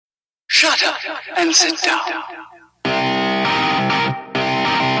Shut up and sit down.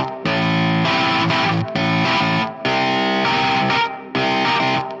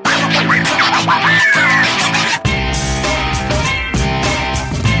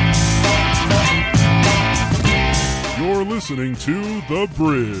 You're listening to The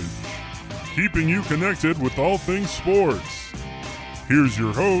Bridge, keeping you connected with all things sports. Here's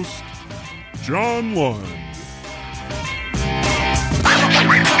your host, John Lund.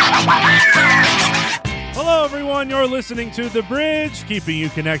 Hello, everyone. You're listening to The Bridge, keeping you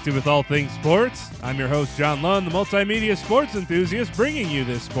connected with all things sports. I'm your host, John Lund, the multimedia sports enthusiast, bringing you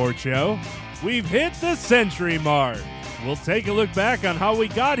this sports show. We've hit the century mark. We'll take a look back on how we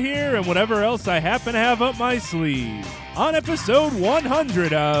got here and whatever else I happen to have up my sleeve on episode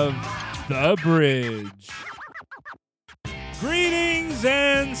 100 of The Bridge. Greetings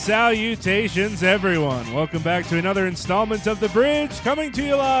and salutations, everyone. Welcome back to another installment of The Bridge, coming to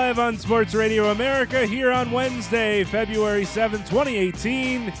you live on Sports Radio America here on Wednesday, February 7,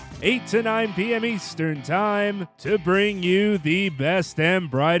 2018, 8 to 9 p.m. Eastern Time, to bring you the best and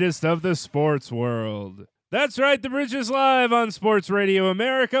brightest of the sports world. That's right, The Bridge is live on Sports Radio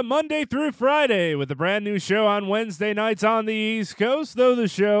America Monday through Friday with a brand new show on Wednesday nights on the East Coast, though the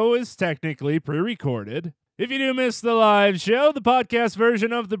show is technically pre-recorded. If you do miss the live show, the podcast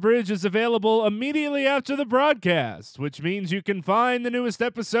version of The Bridge is available immediately after the broadcast, which means you can find the newest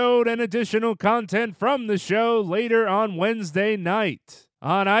episode and additional content from the show later on Wednesday night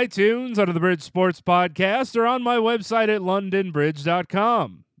on iTunes, under the Bridge Sports Podcast, or on my website at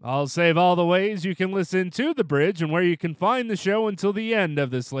londonbridge.com. I'll save all the ways you can listen to The Bridge and where you can find the show until the end of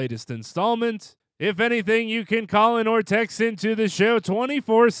this latest installment. If anything, you can call in or text into the show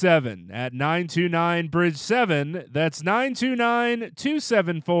 24/7 at 929-BRIDGE-7. That's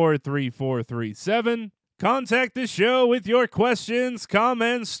 929-274-3437. Contact the show with your questions,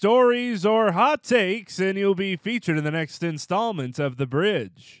 comments, stories, or hot takes, and you'll be featured in the next installment of The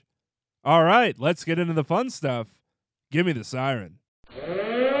Bridge. All right, let's get into the fun stuff. Give me the siren.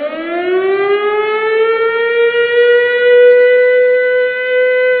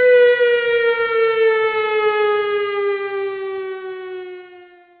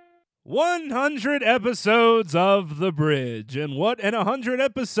 "100 episodes of The Bridge, and what an 100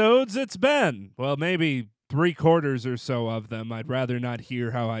 episodes it's been. Well, maybe 3/4 or so of them. I'd rather not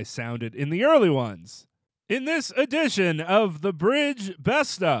hear how I sounded in the early ones. In this edition of The Bridge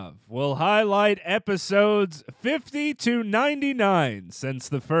Best Of, we'll highlight episodes 50 to 99, since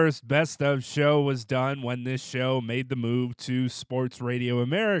the first Best Of show was done when this show made the move to Sports Radio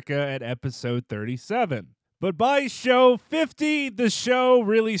America at episode 37. But by show 50, the show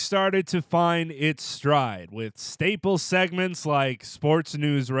really started to find its stride, with staple segments like Sports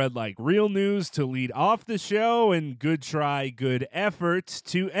News Read Like Real News to lead off the show and Good Try, Good Effort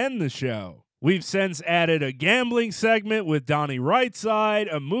to end the show. We've since added a gambling segment with Donnie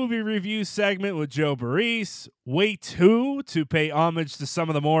Rightside, a movie review segment with Joe Barris, Wait Who to pay homage to some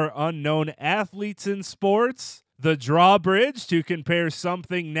of the more unknown athletes in sports, The Drawbridge to compare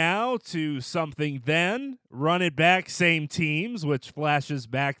something now to something then, Run It Back Same Teams, which flashes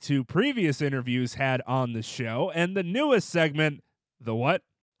back to previous interviews had on the show, and the newest segment, The What?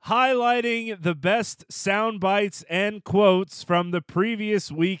 Highlighting the best sound bites and quotes from the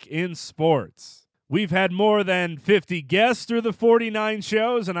previous week in sports. We've had more than 50 guests through the 49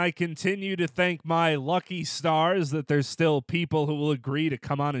 shows, and I continue to thank my lucky stars that there's still people who will agree to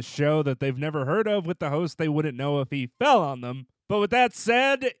come on a show that they've never heard of with the host they wouldn't know if he fell on them. But with that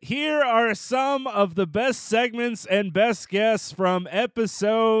said, here are some of the best segments and best guests from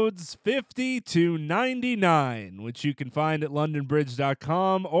episodes 50 to 99, which you can find at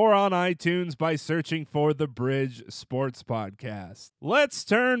londonbridge.com or on iTunes by searching for The Bridge Sports Podcast. Let's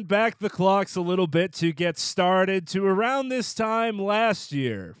turn back the clocks a little bit to get started to around this time last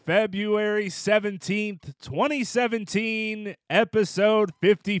year, February 17th, 2017, episode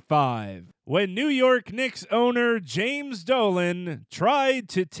 55. When New York Knicks owner James Dolan tried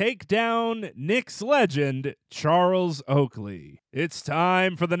to take down Knicks legend Charles Oakley. It's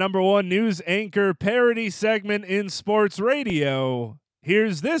time for the number one news anchor parody segment in sports radio.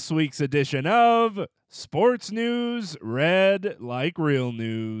 Here's this week's edition of Sports News Read Like Real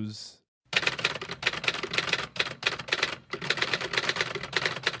News.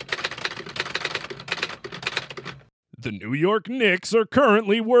 The New York Knicks are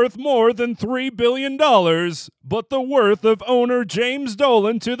currently worth more than $3 billion, but the worth of owner James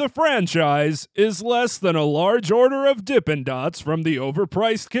Dolan to the franchise is less than a large order of Dippin' Dots from the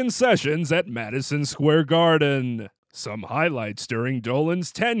overpriced concessions at Madison Square Garden. Some highlights during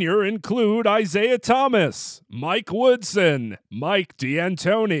Dolan's tenure include Isaiah Thomas, Mike Woodson, Mike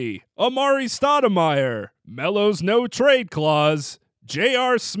D'Antoni, Amari Stoudemire, Melo's no-trade clause,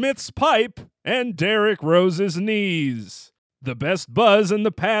 J.R. Smith's pipe, and Derrick Rose's knees. The best buzz in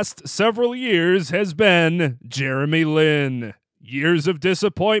the past several years has been Jeremy Lin. Years of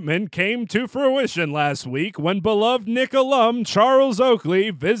disappointment came to fruition last week when beloved Knick alum Charles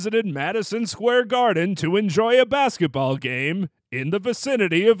Oakley visited Madison Square Garden to enjoy a basketball game in the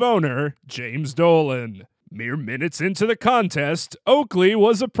vicinity of owner James Dolan. Mere minutes into the contest, Oakley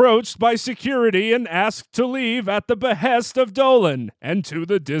was approached by security and asked to leave at the behest of Dolan and to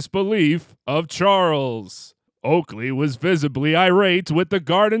the disbelief of Charles. Oakley was visibly irate with the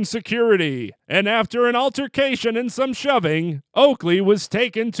Garden security, and after an altercation and some shoving, Oakley was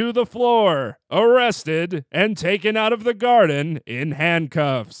taken to the floor, arrested, and taken out of the Garden in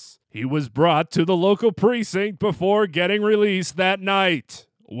handcuffs. He was brought to the local precinct before getting released that night.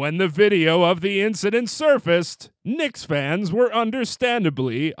 When the video of the incident surfaced, Knicks fans were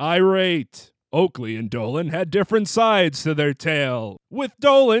understandably irate. Oakley and Dolan had different sides to their tale, with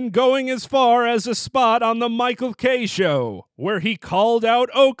Dolan going as far as a spot on the Michael Kay show, where he called out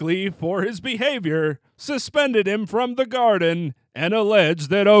Oakley for his behavior, suspended him from the Garden, and alleged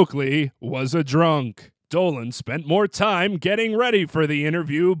that Oakley was a drunk. Dolan spent more time getting ready for the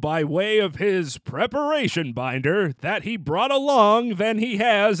interview by way of his preparation binder that he brought along than he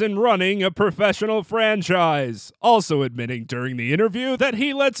has in running a professional franchise, also admitting during the interview that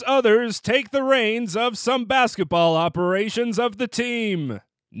he lets others take the reins of some basketball operations of the team.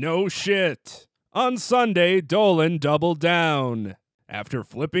 No shit. On Sunday, Dolan doubled down. After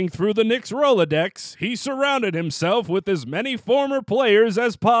flipping through the Knicks Rolodex, he surrounded himself with as many former players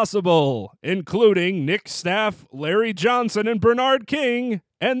as possible, including Knicks staff Larry Johnson and Bernard King,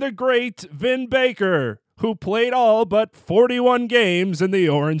 and the great Vin Baker, who played all but 41 games in the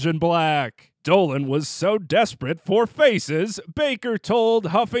orange and black. Dolan was so desperate for faces, Baker told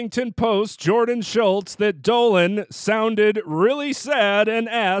Huffington Post Jordan Schultz that Dolan sounded really sad and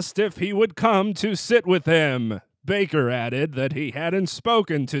asked if he would come to sit with him. Baker added that he hadn't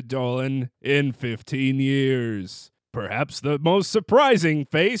spoken to Dolan in 15 years. Perhaps the most surprising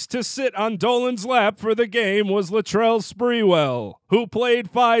face to sit on Dolan's lap for the game was Latrell Sprewell, who played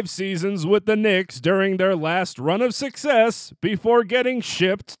 5 seasons with the Knicks during their last run of success before getting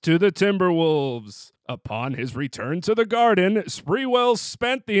shipped to the Timberwolves. Upon his return to the Garden, Sprewell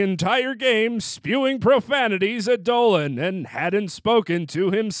spent the entire game spewing profanities at Dolan and hadn't spoken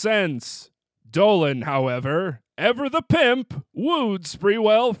to him since. Dolan, however, ever the pimp, wooed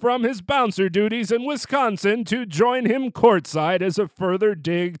Sprewell from his bouncer duties in Wisconsin to join him courtside as a further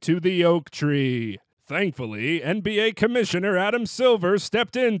dig to the oak tree. Thankfully, NBA Commissioner Adam Silver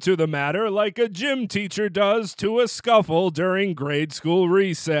stepped into the matter like a gym teacher does to a scuffle during grade school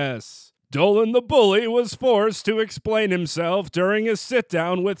recess. Dolan the bully was forced to explain himself during a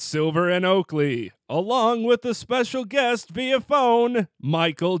sit-down with Silver and Oakley, along with a special guest via phone,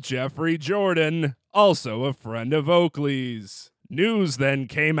 Michael Jeffrey Jordan, also a friend of Oakley's. News then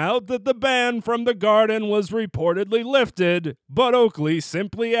came out that the ban from the Garden was reportedly lifted, but Oakley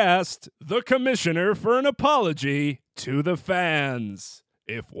simply asked the commissioner for an apology to the fans.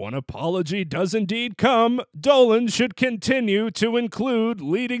 If one apology does indeed come, Dolan should continue to include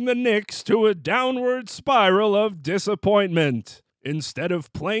leading the Knicks to a downward spiral of disappointment. Instead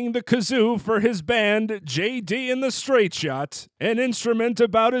of playing the kazoo for his band J.D. and the Straight Shot, an instrument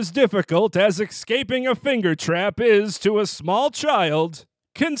about as difficult as escaping a finger trap is to a small child,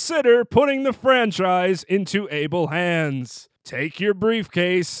 consider putting the franchise into able hands. Take your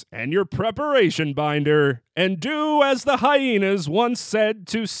briefcase and your preparation binder and do as the hyenas once said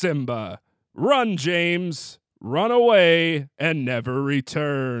to Simba. Run, James. Run away and never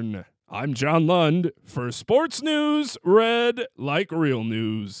return. I'm John Lund for Sports News Read Like Real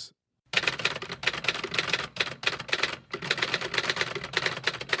News.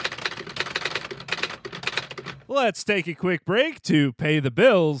 Let's take a quick break to pay the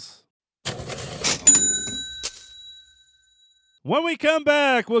bills. When we come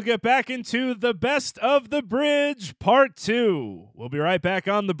back, we'll get back into the Best of the Bridge Part 2. We'll be right back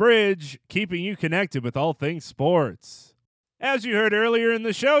on the bridge, keeping you connected with all things sports. As you heard earlier in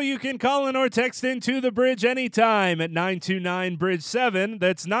the show, you can call in or text into the bridge anytime at 929-BRIDGE-7.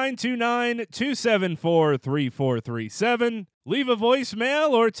 That's 929-274-3437. Leave a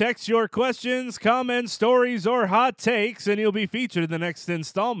voicemail or text your questions, comments, stories, or hot takes, and you'll be featured in the next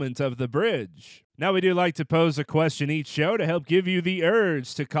installment of The Bridge. Now, we do like to pose a question each show to help give you the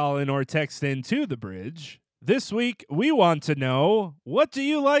urge to call in or text into The Bridge. This week, we want to know, what do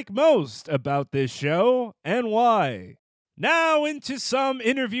you like most about this show and why? Now into some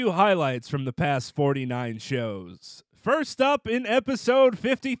interview highlights from the past 49 shows. First up in episode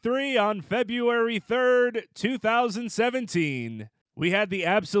 53 on February 3rd, 2017, we had the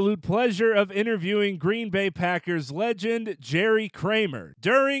absolute pleasure of interviewing Green Bay Packers legend Jerry Kramer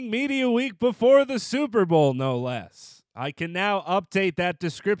during Media Week before the Super Bowl, no less. I can now update that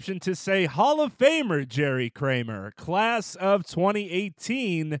description to say Hall of Famer Jerry Kramer, class of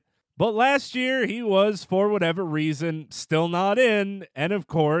 2018. But last year, he was, for whatever reason, still not in. And of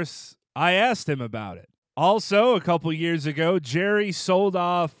course, I asked him about it. Also, a couple years ago, Jerry sold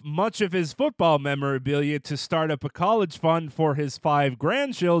off much of his football memorabilia to start up a college fund for his 5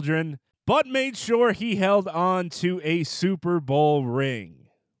 grandchildren, but made sure he held on to a Super Bowl ring.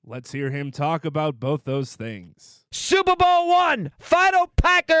 Let's hear him talk about both those things. Super Bowl one, final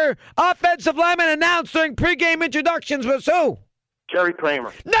Packer offensive lineman announced during pregame introductions was who? Jerry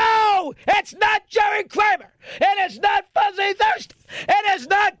Kramer. No! It's not Jerry Kramer! It is not Fuzzy Thurston! It is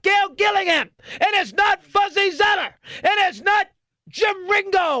not Gail Gillingham! It is not Fuzzy Zeller! It is not Jim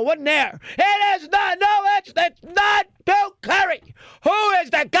Ringo, wasn't there? It is not, it's not Bill Curry! Who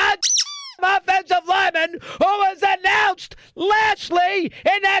is the offensive lineman who was announced lastly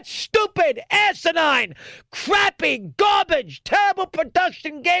in that stupid, asinine, crappy, garbage, terrible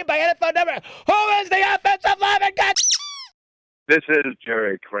production game by NFL Network? Who is the offensive lineman? This is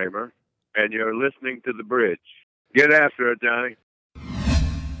Jerry Kramer, and you're listening to The Bridge. Get after it, Johnny.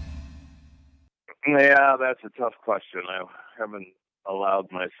 Yeah, that's a tough question. I haven't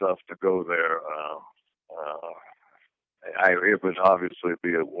allowed myself to go there. It would obviously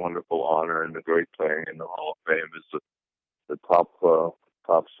be a wonderful honor and a great playing in the Hall of Fame is the top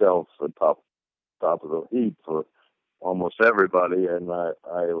shelf, the top of the heap for almost everybody, and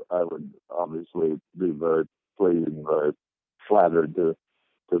I would obviously be very pleased and very flattered to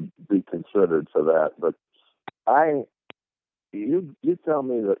be considered for that. But you tell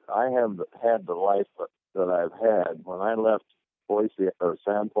me that I have had the life that I've had when I left Boise or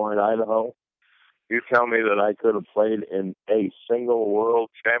Sandpoint, Idaho. You tell me that I could have played in a single world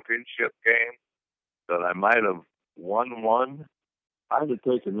championship game, that I might have won one. I'd have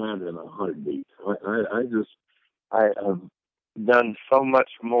taken that in a heartbeat. I have done so much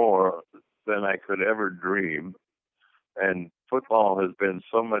more than I could ever dream. And football has been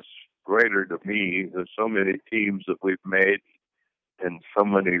so much greater to me. There's so many teams that we've made and so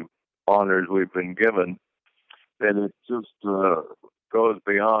many honors we've been given that it just goes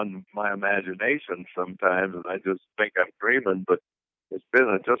beyond my imagination sometimes, and I just think I'm dreaming, but it's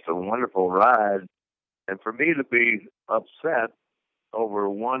been just a wonderful ride. And for me to be upset over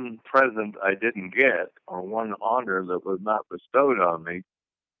one present I didn't get or one honor that was not bestowed on me,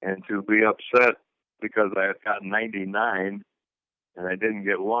 and to be upset because I had got 99 and I didn't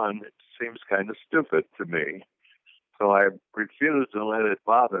get one, it seems kind of stupid to me. So I refuse to let it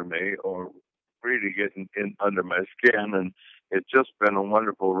bother me or really get in under my skin, and it's just been a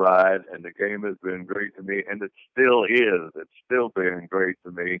wonderful ride, and the game has been great to me, and it still is. It's still been great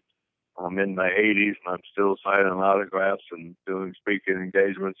to me. I'm in my 80s, and I'm still signing autographs and doing speaking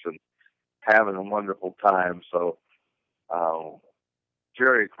engagements and having a wonderful time. So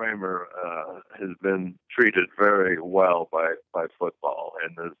Jerry Kramer has been treated very well by football,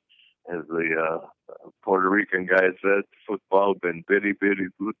 and as the Puerto Rican guy said, football been bitty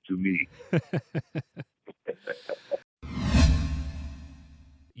good to me.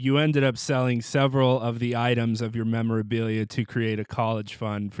 You ended up selling several of the items of your memorabilia to create a college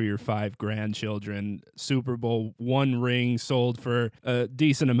fund for your 5 grandchildren. Super Bowl I ring sold for a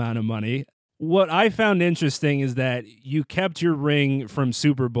decent amount of money. What I found interesting is that you kept your ring from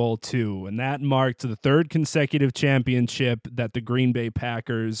Super Bowl II, and that marked the 3rd consecutive championship that the Green Bay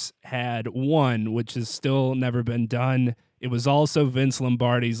Packers had won, which has still never been done. It was also Vince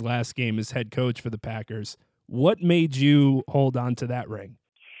Lombardi's last game as head coach for the Packers. What made you hold on to that ring?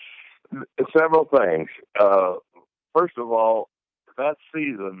 Several things. First of all, that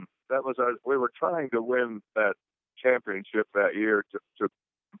season, we were trying to win that championship that year to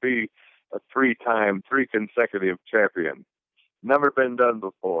be a 3 consecutive champion. Never been done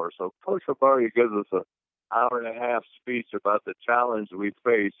before. So Coach Lombardi gives us an hour-and-a-half speech about the challenge we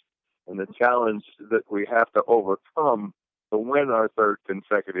face and the challenge that we have to overcome to win our 3rd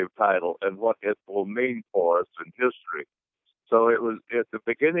consecutive title and what it will mean for us in history. So it was at the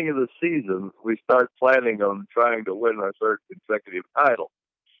beginning of the season, we started planning on trying to win our 3rd consecutive title.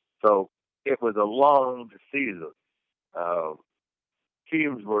 So it was a long season.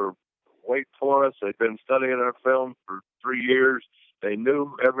 Teams were waiting for us. They'd been studying our film for 3 years. They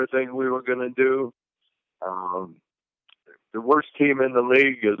knew everything we were going to do. The worst team in the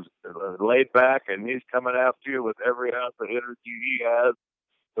league is laid back, and he's coming after you with every ounce of energy he has.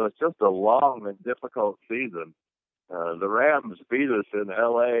 So it's just a long and difficult season. The Rams beat us in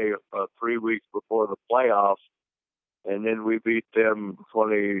L.A. 3 weeks before the playoffs, and then we beat them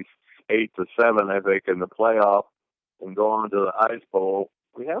 28-7, I think, in the playoff, and go on to the Ice Bowl.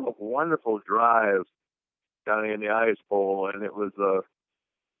 We have a wonderful drive down in the Ice Bowl, and it was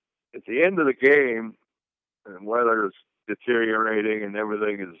at the end of the game, and weather is deteriorating, and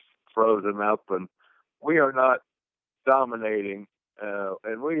everything is frozen up, and we are not dominating.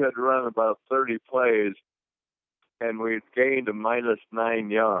 And we had run about 30 plays, and we'd gained a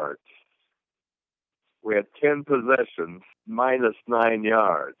 -9 yards. We had 10 possessions, -9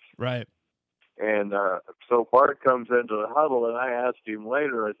 yards. Right. And so Bart comes into the huddle, and I asked him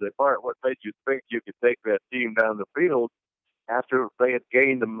later, I said, Bart, what made you think you could take that team down the field after they had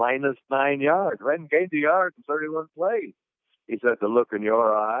gained a -9 yards? They hadn't gained a yard in 31 plays. He said, the look in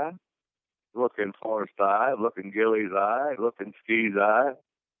your eye, look in Forrest's eye, look in Gilly's eye, look in Ski's eye.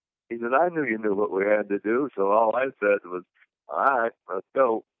 He said, I knew you knew what we had to do, so all I said was, all right, let's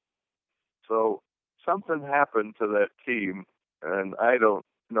go. So something happened to that team, and I don't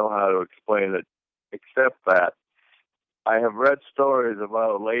know how to explain it, except that I have read stories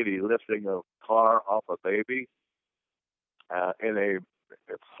about a lady lifting a car off a baby in a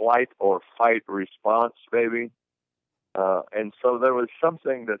flight or fight response, maybe. And so there was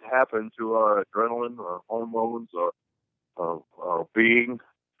something that happened to our adrenaline or hormones or being,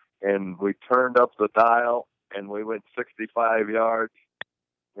 and we turned up the dial, and we went 65 yards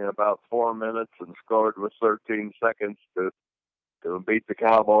in about 4 minutes and scored with 13 seconds to beat the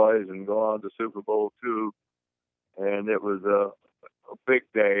Cowboys and go on to Super Bowl II. And it was a big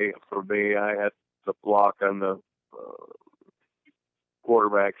day for me. I had the block on the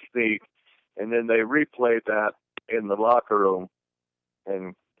quarterback sneak, and then they replayed that in the locker room,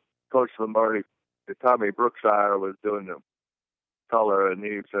 and Coach Lombardi, Tommy Brookshire, was doing the color, and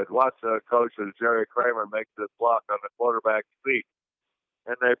he said, watch Coach as Jerry Kramer makes this block on the quarterback sneak.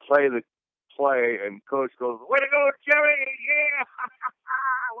 And they play the play, and Coach goes, way to go, Jerry! Yeah!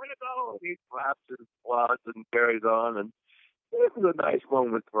 Way to go! He claps and applauds and carries on, and it was a nice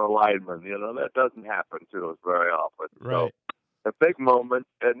moment for a lineman. You know, that doesn't happen to us very often. Right. So, a big moment,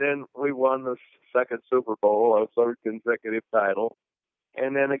 and then we won the second Super Bowl, our third consecutive title.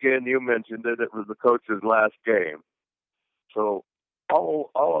 And then again, you mentioned it was the coach's last game. So all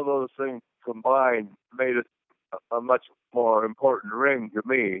of those things combined made it a much more important ring to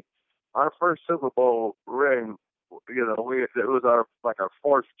me. Our first Super Bowl ring, you know, it was our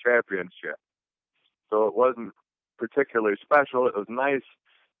fourth championship. So it wasn't particularly special. It was nice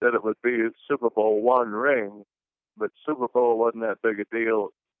that it would be a Super Bowl I ring, but Super Bowl wasn't that big a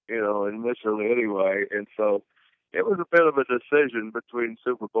deal, you know, initially anyway. And so it was a bit of a decision between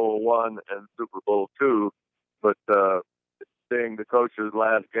Super Bowl I and Super Bowl II. But being the coach's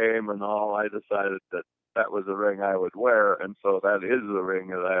last game and all, I decided that was the ring I would wear. And so that is the ring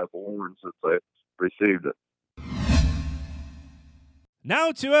that I have worn since I received it.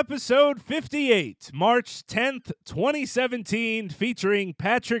 Now to episode 58, March 10th, 2017, featuring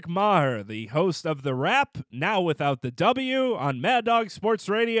Patrick Maher, the host of The Wrap, now without the W, on Mad Dog Sports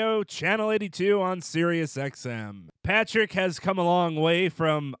Radio, Channel 82 on Sirius XM. Patrick has come a long way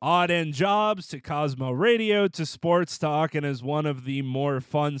from odd end jobs to Cosmo Radio to sports talk, and is one of the more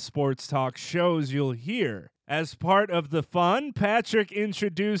fun sports talk shows you'll hear. As part of the fun, Patrick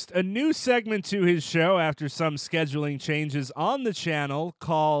introduced a new segment to his show after some scheduling changes on the channel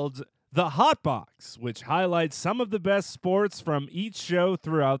called The Hot Box, which highlights some of the best sports from each show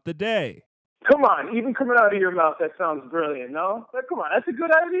throughout the day. Come on, even coming out of your mouth, that sounds brilliant, no? Come on, that's a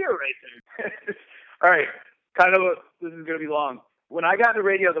good idea right there. All right, this is going to be long. When I got into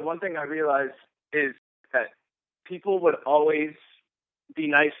radio, the one thing I realized is that people would always be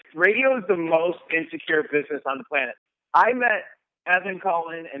nice. Radio is the most insecure business on the planet. I met Evan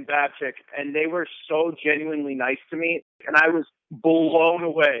Cullen and Babchick, and they were so genuinely nice to me, and I was blown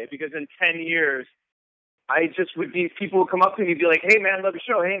away because in 10 years, people would come up to me and be like, hey, man, love your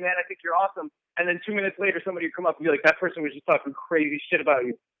show. Hey, man, I think you're awesome. And then 2 minutes later, somebody would come up and be like, that person was just talking crazy shit about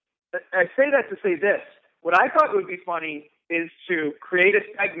you. I say that to say this. What I thought would be funny is to create a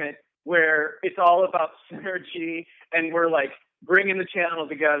segment where it's all about synergy, and we're like bringing the channel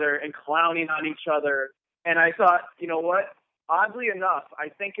together and clowning on each other. And I thought, you know what? Oddly enough, I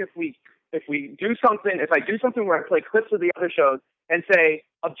think if I do something where I play clips of the other shows and say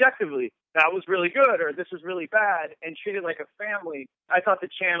objectively that was really good or this was really bad and treat it like a family, I thought the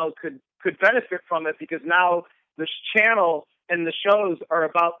channel could benefit from it, because now this channel and the shows are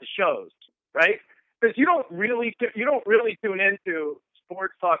about the shows, right? because you don't really tune into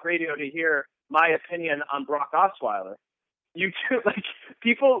sports talk radio to hear my opinion on Brock Osweiler.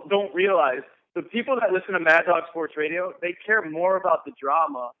 People don't realize the people that listen to Mad Dog Sports Radio, they care more about the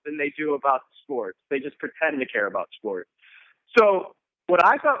drama than they do about the sports. They just pretend to care about sports. So what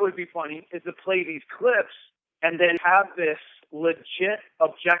I thought would be funny is to play these clips and then have this legit,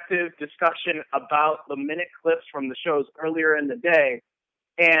 objective discussion about the minute clips from the shows earlier in the day,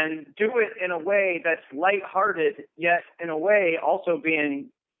 and do it in a way that's lighthearted, yet in a way also being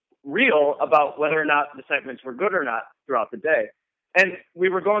real about whether or not the segments were good or not throughout the day. And we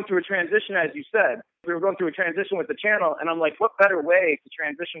were going through a transition, as you said. We were going through a transition with the channel, and I'm like, what better way to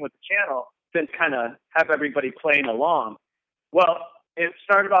transition with the channel than kind of have everybody playing along? Well, it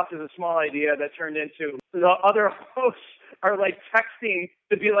started off as a small idea that turned into the other hosts are like texting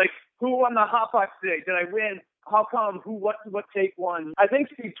to be like, who won the Hot Box today? Did I win? How come? What take won? I think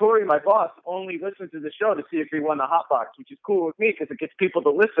Steve Torrey, my boss, only listens to the show to see if he won the Hot Box, which is cool with me because it gets people to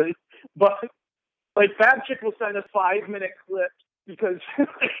listen. But like Babchick will send us 5-minute clips because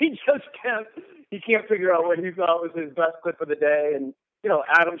he just can't figure out what he thought was his best clip of the day. And, you know,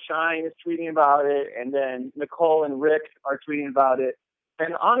 Adam Shine is tweeting about it, and then Nicole and Rick are tweeting about it.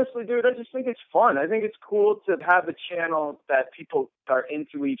 And honestly, dude, I just think it's fun. I think it's cool to have a channel that people are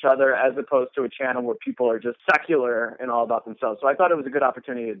into each other as opposed to a channel where people are just secular and all about themselves. So I thought it was a good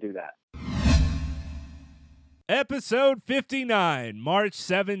opportunity to do that. Episode 59, March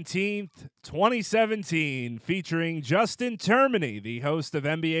 17th, 2017, featuring Justin Termini, the host of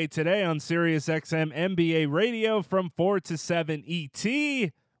NBA Today on SiriusXM NBA Radio from 4 to 7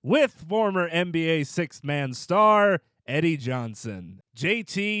 ET, with former NBA sixth-man star Eddie Johnson.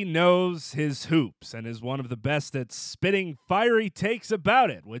 JT knows his hoops and is one of the best at spitting fiery takes about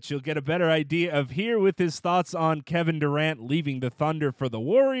it, which you'll get a better idea of here with his thoughts on Kevin Durant leaving the Thunder for the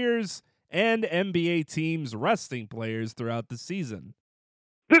Warriors and NBA teams resting players throughout the season.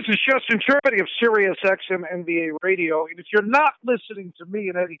 This is Justin Termini of SiriusXM NBA Radio, and if you're not listening to me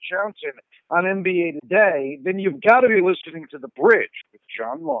and Eddie Johnson on NBA Today, then you've got to be listening to The Bridge with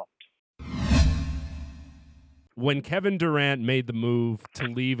John Lund. When Kevin Durant made the move to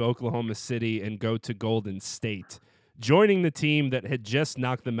leave Oklahoma City and go to Golden State, joining the team that had just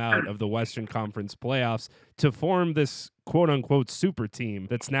knocked them out of the Western Conference playoffs to form this quote-unquote super team,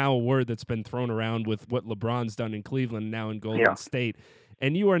 that's now a word that's been thrown around with what LeBron's done in Cleveland, now in Golden State,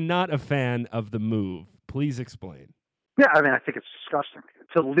 and you are not a fan of the move. Please explain. Yeah, I mean, I think it's disgusting.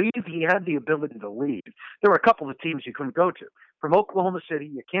 To leave, he had the ability to leave. There were a couple of teams he couldn't go to. From Oklahoma City,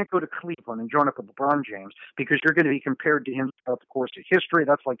 you can't go to Cleveland and join up with LeBron James because you're going to be compared to him throughout the course of history.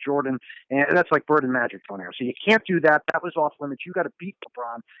 That's like Jordan, and that's like Bird and Magic on air. So you can't do that. That was off limits. You got to beat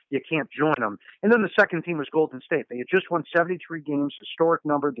LeBron. You can't join him. And then the second team was Golden State. They had just won 73 games, historic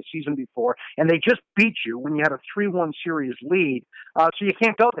number the season before, and they just beat you when you had a 3-1 series lead. So you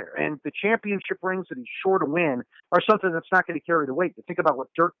can't go there. And the championship rings that he's sure to win are something that's not going to carry the weight. But think about what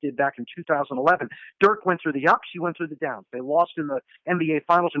Dirk did back in 2011. Dirk went through the ups. He went through the downs. They lost in the NBA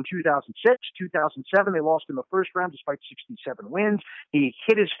Finals in 2006. 2007, they lost in the first round despite 67 wins. He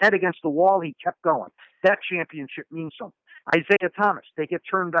hit his head against the wall. He kept going. That championship means something. Isaiah Thomas, they get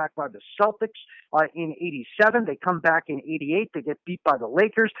turned back by the Celtics in 87. They come back in 88. They get beat by the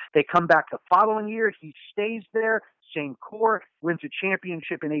Lakers. They come back the following year. He stays there. Same core, wins a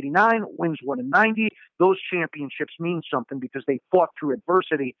championship in 89, wins one in 90. Those championships mean something because they fought through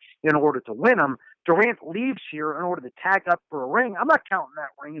adversity in order to win them. Durant leaves here in order to tag up for a ring. I'm not counting that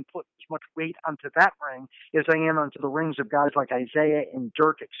ring and putting as much weight onto that ring as I am onto the rings of guys like Isaiah and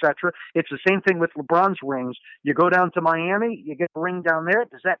Dirk, etc. It's the same thing with LeBron's rings. You go down to Miami, you get a ring down there.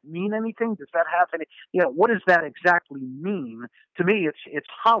 Does that mean anything? Does that have any? What does that exactly mean? To me, it's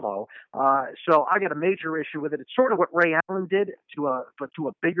hollow. So I got a major issue with it. It's sort of what Ray Allen did but to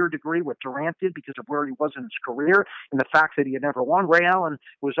a bigger degree what Durant did because of where he was in his career and the fact that he had never won. Ray Allen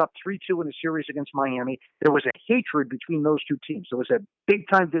was up 3-2 in a series against Miami. There was a hatred between those two teams. There was a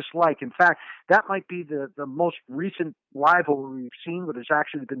big-time dislike. In fact, that might be the most recent rivalry we've seen where there's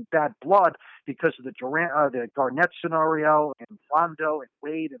actually been bad blood because of the Garnett scenario and Rondo and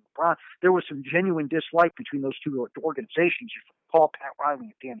Wade and LeBron. There was some genuine dislike between those two organizations. Paul, Pat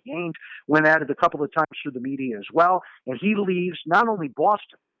Riley, and Danny Ainge went at it a couple of times through the media as well. And he leaves not only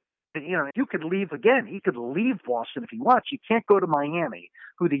Boston, you could leave again. He could leave Boston if he wants. You can't go to Miami,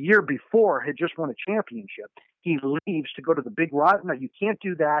 who the year before had just won a championship, he leaves to go to the big rival. No, you can't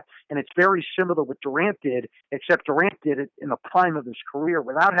do that, and it's very similar to what Durant did, except Durant did it in the prime of his career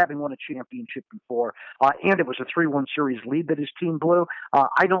without having won a championship before, and it was a 3-1 series lead that his team blew.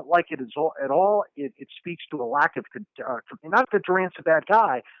 I don't like it at all. It speaks to a lack of, not that Durant's a bad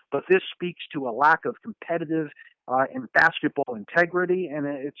guy, but this speaks to a lack of competitive and basketball integrity, and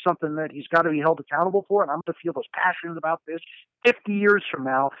it's something that he's got to be held accountable for, and I'm going to feel as passionate about this 50 years from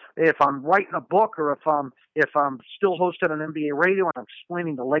now. If I'm writing a book or if I'm still hosting on NBA radio and I'm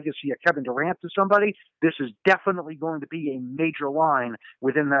explaining the legacy of Kevin Durant to somebody, this is definitely going to be a major line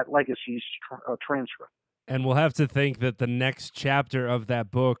within that legacy's transcript. And we'll have to think that the next chapter of that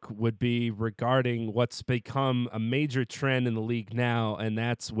book would be regarding what's become a major trend in the league now, and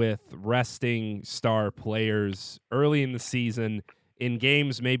that's with resting star players early in the season in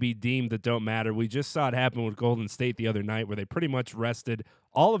games maybe deemed that don't matter. We just saw it happen with Golden State the other night where they pretty much rested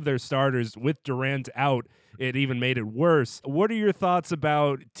all of their starters with Durant out. It even made it worse. What are your thoughts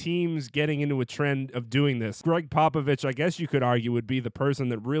about teams getting into a trend of doing this? Greg Popovich, I guess you could argue, would be the person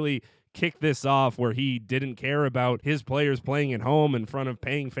that really kicked this off, where he didn't care about his players playing at home in front of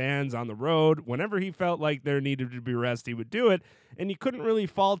paying fans on the road. Whenever he felt like there needed to be rest, he would do it, and you couldn't really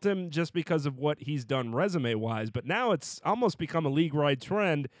fault him just because of what he's done resume-wise. But now it's almost become a league-wide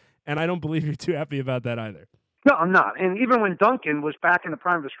trend, and I don't believe you're too happy about that either. No, I'm not. And even when Duncan was back in the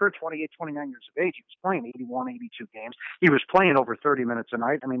prime of his career, 28, 29 years of age, he was playing 81, 82 games. He was playing over 30 minutes a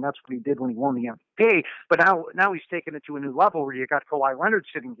night. I mean, that's what he did when he won the MVP. But now he's taken it to a new level where you got Kawhi Leonard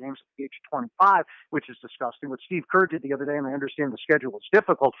sitting games at the age of 25, which is disgusting. What Steve Kerr did the other day, and I understand the schedule was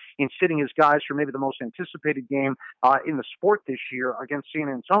difficult, in sitting his guys for maybe the most anticipated game in the sport this year against San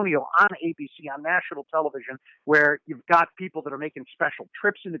Antonio on ABC, on national television, where you've got people that are making special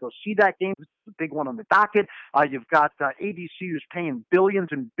trips in to go see that game. It's the big one on the docket. You've got ABC who's paying billions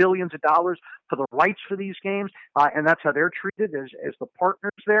and billions of dollars for the rights for these games, and that's how they're treated as the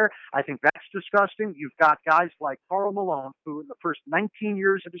partners there. I think that's disgusting. You've got guys like Karl Malone, who in the first 19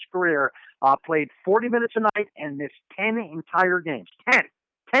 years of his career played 40 minutes a night and missed 10 entire games.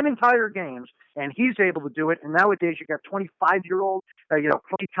 10 entire games, and he's able to do it. And nowadays, you got 25-year-old,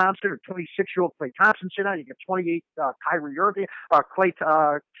 Klay Thompson, or 26-year-old Klay Thompson sitting out. You got 28 Kyrie Irving,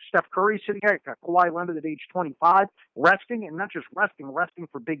 Steph Curry sitting there. You got Kawhi Leonard at age 25, resting, and not just resting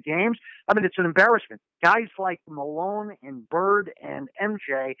for big games. I mean, it's an embarrassment. Guys like Malone and Bird and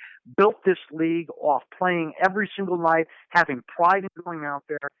MJ built this league off playing every single night, having pride in going out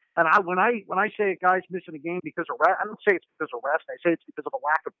there. And when I say a guy's missing a game because of rest, I don't say it's because of rest. I say it's because of a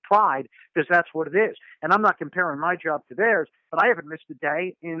lack of pride, because that's what it is. And I'm not comparing my job to theirs, but I haven't missed a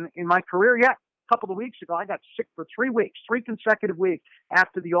day in my career yet. A couple of weeks ago, I got sick for 3 weeks, 3 consecutive weeks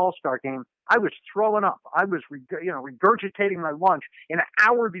after the All-Star game. I was throwing up. I was, regurgitating my lunch an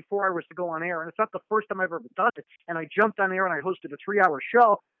hour before I was to go on air. And it's not the first time I've ever done it. And I jumped on air and I hosted a 3-hour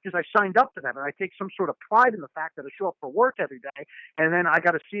show because I signed up for that. And I take some sort of pride in the fact that I show up for work every day. And then I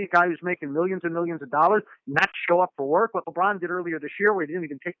got to see a guy who's making millions and millions of dollars not show up for work. What LeBron did earlier this year, where he didn't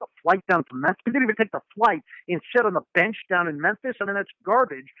even take the flight down to Memphis. He didn't even take the flight and sit on the bench down in Memphis. I mean, that's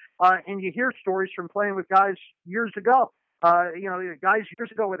garbage. And you hear stories from playing with guys years ago. Guys years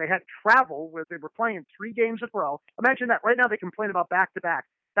ago where they had travel, where they were playing 3 games in a row. Imagine that. Right now they complain about back-to-back.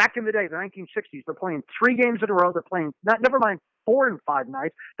 Back in the day, the 1960s, they're playing 3 games in a row. They're playing, never mind 4 and 5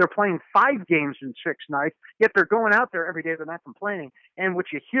 nights. They're playing 5 games in 6 nights, yet they're going out there every day. They're not complaining. And what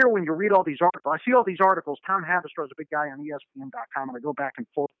you hear when you read all these articles, I see all these articles. Tom Haberstroh is a big guy on ESPN.com, and I go back and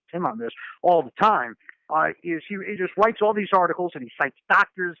forth with him on this all the time. He just writes all these articles, and he cites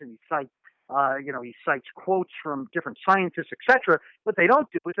doctors, and he cites he cites quotes from different scientists, etc. What they don't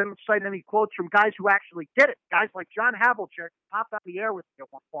do is they don't cite any quotes from guys who actually did it. Guys like John Havlicek popped out the air with me at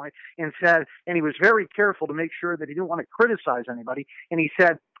one point and said, and he was very careful to make sure that he didn't want to criticize anybody. And he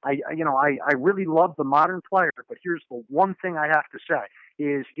said, I really love the modern player, but here's the one thing I have to say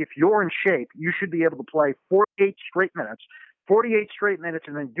is if you're in shape, you should be able to play 48 straight minutes,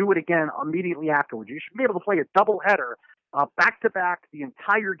 and then do it again immediately afterwards. You should be able to play a doubleheader back-to-back the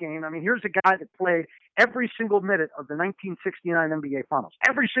entire game. I mean, here's a guy that played every single minute of the 1969 NBA Finals.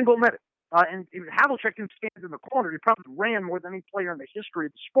 Every single minute. And Havlicek can stand in the corner. He probably ran more than any player in the history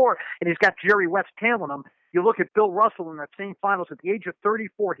of the sport, and he's got Jerry West tailing him. You look at Bill Russell in that same Finals at the age of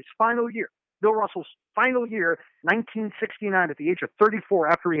 34, his final year. Bill Russell's final year, 1969, at the age of 34,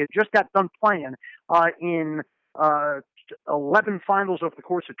 after he had just got done playing in 11 finals over the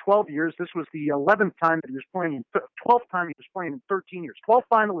course of 12 years. This was the 11th time that he was playing, 12th time he was playing in 13 years. 12th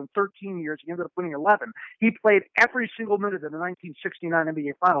final in 13 years. He ended up winning 11. He played every single minute of the 1969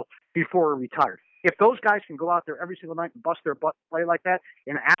 NBA Finals before he retired. If those guys can go out there every single night and bust their butt play like that,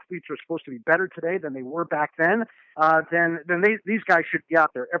 and athletes are supposed to be better today than they were back then, these guys should be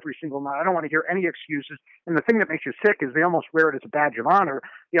out there every single night. I don't want to hear any excuses. And the thing that makes you sick is they almost wear it as a badge of honor.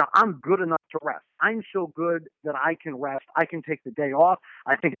 I'm good enough to rest. I'm so good that I can rest. I can take the day off.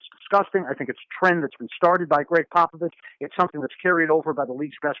 I think it's disgusting. I think it's a trend that's been started by Greg Popovich. It's something that's carried over by the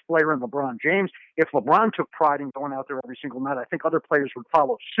league's best player in LeBron James. If LeBron took pride in going out there every single night, I think other players would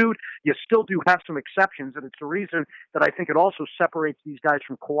follow suit. You still do have some exceptions, and it's the reason that I think it also separates these guys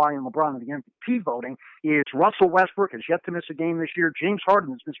from Kawhi and LeBron in the MVP voting is Russell Westbrook has yet to miss a game this year. James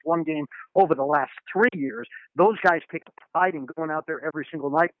Harden has missed one game over the last 3 years. Those guys take pride in going out there every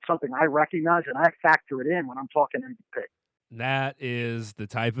single night, something I recognize, and I factor it in when I'm talking MVP. That is the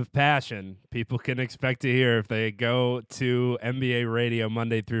type of passion people can expect to hear if they go to NBA radio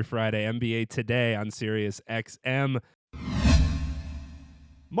Monday through Friday, NBA Today on Sirius XM.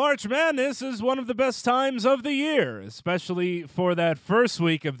 March Madness is one of the best times of the year, especially for that first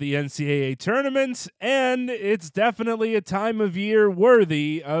week of the NCAA tournament, and it's definitely a time of year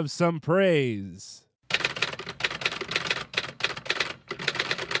worthy of some praise.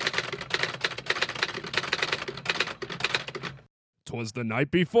 'Twas the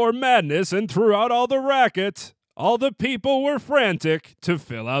night before Madness, and throughout all the racket, all the people were frantic to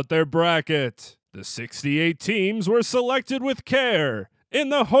fill out their bracket. The 68 teams were selected with care, in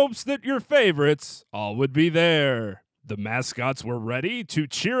the hopes that your favorites all would be there. The mascots were ready to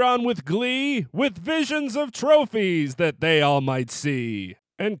cheer on with glee, with visions of trophies that they all might see.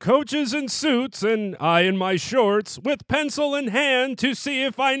 And coaches in suits, and I in my shorts, with pencil in hand to see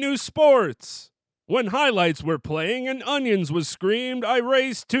if I knew sports. When highlights were playing and onions was screamed, I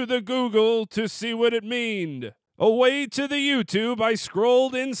raced to the Google to see what it meaned. Away to the YouTube I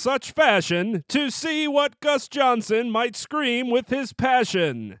scrolled in such fashion to see what Gus Johnson might scream with his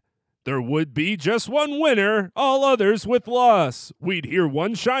passion. There would be just one winner, all others with loss. We'd hear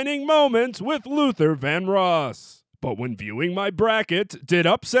one shining moment with Luther Vandross. But when viewing my bracket, did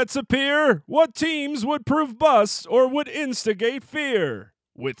upsets appear? What teams would prove bust or would instigate fear?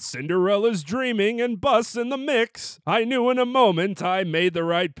 With Cinderella's dreaming and busts in the mix, I knew in a moment I made the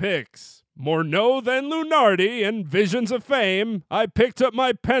right picks. More know than Lunardi and visions of fame, I picked up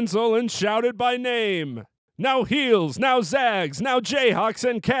my pencil and shouted by name. Now Heels, now Zags, now Jayhawks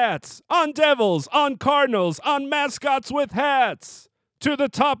and Cats, on Devils, on Cardinals, on mascots with hats. To the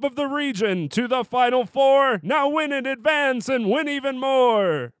top of the region, to the Final Four, now win in advance and win even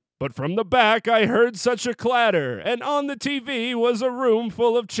more. But from the back I heard such a clatter, and on the TV was a room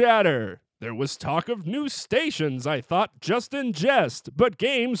full of chatter. There was talk of new stations, I thought just in jest, but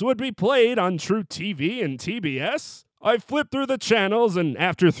games would be played on True TV and TBS? I flipped through the channels and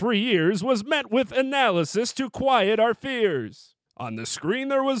after 3 years was met with analysis to quiet our fears. On the screen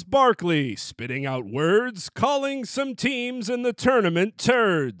there was Barkley, spitting out words, calling some teams in the tournament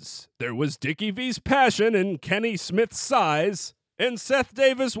turds. There was Dickie V's passion and Kenny Smith's size, and Seth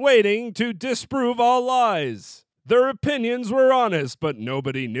Davis waiting to disprove all lies. Their opinions were honest, but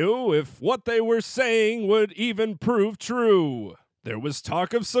nobody knew if what they were saying would even prove true. There was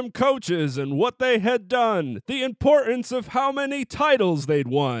talk of some coaches and what they had done, the importance of how many titles they'd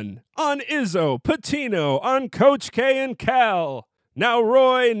won. On Izzo, Patino, on Coach K and Cal. Now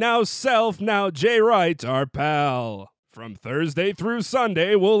Roy, now Self, now Jay Wright, our pal. From Thursday through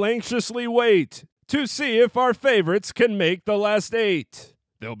Sunday, we'll anxiously wait to see if our favorites can make the last 8.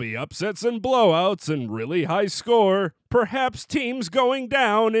 There'll be upsets and blowouts and really high score, perhaps teams going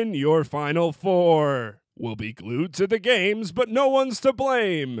down in your Final Four. We'll be glued to the games, but no one's to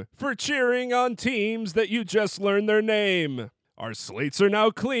blame for cheering on teams that you just learned their name. Our slates are now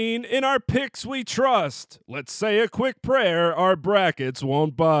clean, in our picks we trust. Let's say a quick prayer, our brackets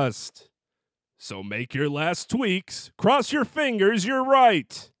won't bust. So make your last tweaks, cross your fingers you're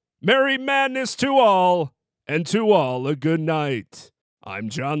right. Merry Madness to all, and to all a good night. I'm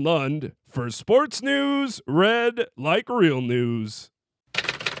John Lund. For sports news, read like real news.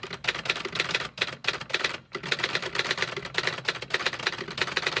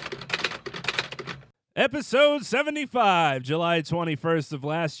 Episode 75, July 21st of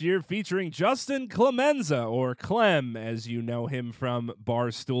last year, featuring Justin Clemenza, or Clem, as you know him from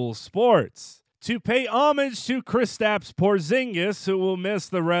Barstool Sports. To pay homage to Kristaps Porzingis, who will miss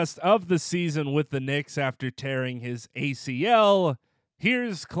the rest of the season with the Knicks after tearing his ACL,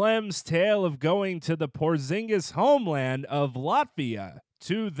 here's Clem's tale of going to the Porzingis homeland of Latvia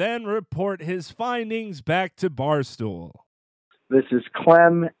to then report his findings back to Barstool. This is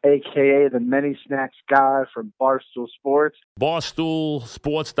Clem, a.k.a. the Many Snacks Guy from Barstool Sports.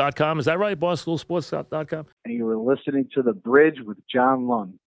 BarstoolSports.com. Is that right? BarstoolSports.com. And you were listening to The Bridge with John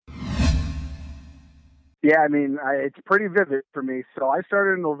Lund. Yeah, I mean, it's pretty vivid for me. So I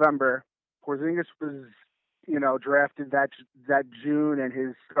started in November. Porzingis was, drafted that June,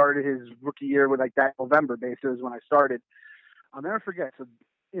 and started his rookie year with like that November basis when I started. I'll never forget. So,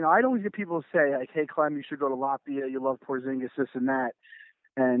 I'd always get people to say like, "Hey, Clem, you should go to Latvia. You love Porzingis, this and that."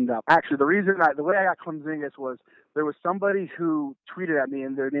 And actually, the way I got Clemzingas was there was somebody who tweeted at me,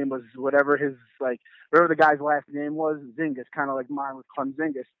 and their name was whatever the guy's last name was, Zingas, kind of like mine was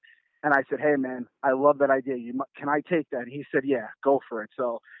Clemzingas. And I said, "Hey, man, I love that idea. Can I take that?" And he said, "Yeah, go for it."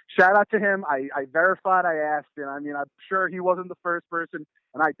 So shout out to him. I verified. I asked, and I mean, I'm sure he wasn't the first person,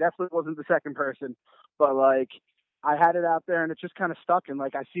 and I definitely wasn't the second person. But like, I had it out there, and it just kind of stuck, and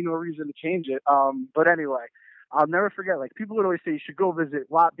like, I see no reason to change it. But anyway, I'll never forget. Like, people would always say you should go visit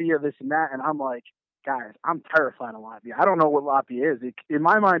Latvia, this and that, and I'm like, guys, I'm terrified of Latvia. I don't know what Latvia is. In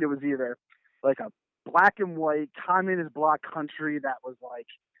my mind, it was either like a black and white communist bloc country that was like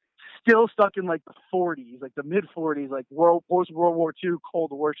still stuck in like the 40s, like the mid 40s, like post World War II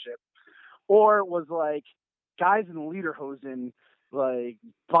Cold War shit, or it was like guys in lederhosen like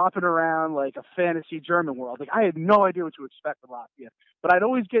bopping around like a fantasy German world. Like, I had no idea what to expect with Latvia, but I'd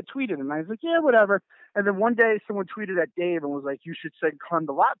always get tweeted, and I was like, yeah, whatever. And then one day someone tweeted at Dave and was like, "You should send Clem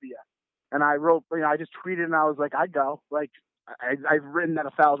to Latvia." And I wrote, I just tweeted, and I was like, "I'd go." Like, I've written that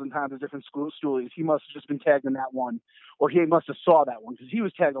 1,000 times at different stories. He must have just been tagged in that one, or he must have saw that one, because he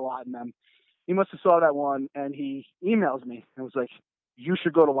was tagged a lot in them. He must have saw that one, and he emails me and was like, "You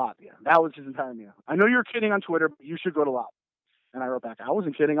should go to Latvia." That was his entire email. "I know you're kidding on Twitter, but you should go to Latvia." And I wrote back, "I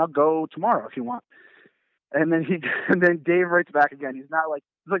wasn't kidding. I'll go tomorrow if you want." And then Dave writes back again. It's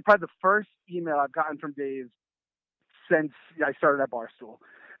like probably the first email I've gotten from Dave since I started at Barstool,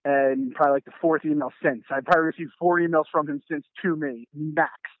 and probably like the fourth email since. I've probably received 4 emails from him since, to me,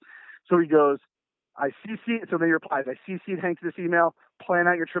 max. So he goes, so then he replies, "I CC'd Hank to this email, plan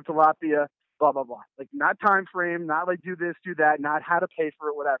out your trip to Latvia, blah, blah, blah." Like, not time frame, not like do this, do that, not how to pay for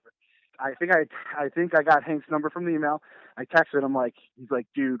it, whatever. I think I got Hank's number from the email. I texted him, like, he's like,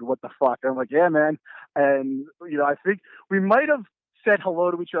 "Dude, what the fuck?" I'm like, "Yeah, man." And, I think we might have said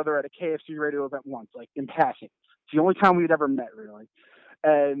hello to each other at a KFC radio event once, like in passing. It's the only time we'd ever met, really.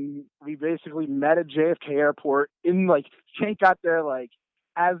 And we basically met at JFK Airport Hank got there, like,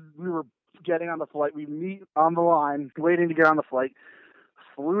 as we were getting on the flight. We meet on the line, waiting to get on the flight,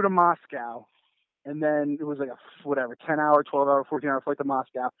 flew to Moscow, and then it was like a, 10-hour, 12-hour, 14-hour flight to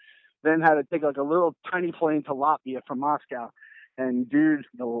Moscow. Then had to take like a little tiny plane to Latvia from Moscow. And dude,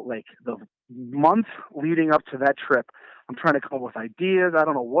 the month leading up to that trip, I'm trying to come up with ideas. I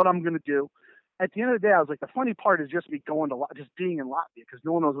don't know what I'm going to do. At the end of the day, I was like, the funny part is just me just being in Latvia, because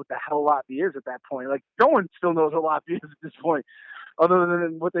no one knows what the hell Latvia is at that point. Like, no one still knows what Latvia is at this point, other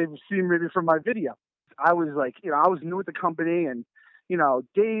than what they've seen maybe from my video. I was like, I was new with the company, and,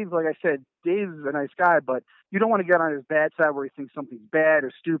 Dave, like I said, Dave's a nice guy, but you don't want to get on his bad side where he thinks something's bad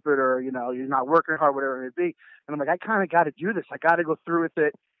or stupid, or, you're not working hard, whatever it may be. And I'm like, I kind of got to do this. I got to go through with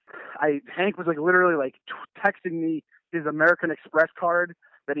it. Hank was like literally like texting me his American Express card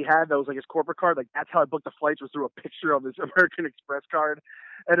that he had, that was like his corporate card. Like, that's how I booked the flights, was through a picture of his American Express card.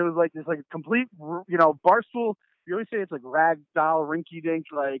 And it was like this like complete, Barstool, you always say it's like rag doll, rinky dink,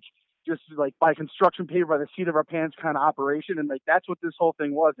 like just like by construction paper, by the seat of our pants kind of operation. And like, that's what this whole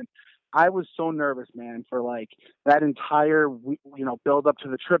thing was. And I was so nervous, man, for like that entire, build up to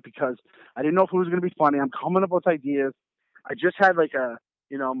the trip, because I didn't know if it was going to be funny. I'm coming up with ideas. I just had like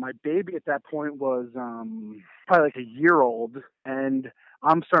my baby at that point was probably like a year old, and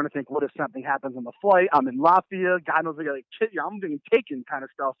I'm starting to think, what if something happens on the flight? I'm in Latvia. God knows, I'm thinking Taken kind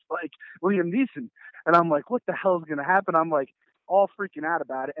of stuff, like Liam Neeson. And I'm like, what the hell is going to happen? I'm like all freaking out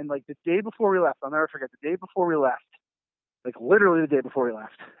about it. And like the day before we left, I'll never forget, the day before we left, like literally the day before we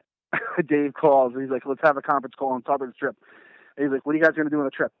left, Dave calls, and he's like, "Let's have a conference call and talk about the trip." And he's like, "What are you guys going to do on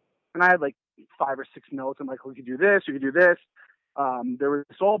the trip?" And I had like 5 or 6 notes. I'm like, "We could do this, we could do this." There was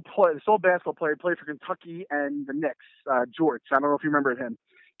this old basketball player, played for Kentucky and the Knicks, George. I don't know if you remember him.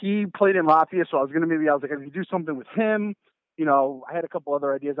 He played in Latvia, so I was like, I could do something with him. I had a couple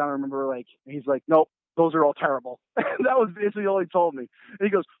other ideas. I don't remember, he's like, "Nope, those are all terrible." That was basically all he told me. And he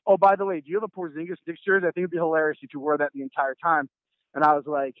goes, "Oh, by the way, do you have a Porzingis Knicks jersey? I think it'd be hilarious if you wore that the entire time." And I was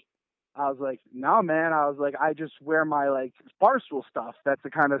like, "No, man." I was like, "I just wear my like Barstool stuff. That's the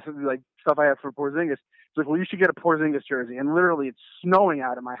kind of like stuff I have for Porzingis." He's like, "Well, you should get a Porzingis jersey." And literally, it's snowing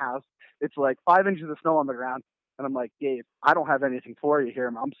out of my house. It's like 5 inches of snow on the ground. And I'm like, "Dave, I don't have anything for you here.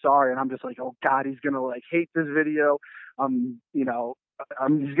 I'm sorry." And I'm just like, "Oh God, he's gonna like hate this video. He's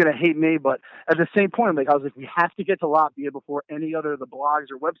gonna hate me." But at the same point, I was like, we have to get to Latvia before any other of the blogs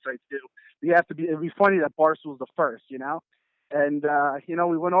or websites do. It'd be funny that Barstool's the first, And,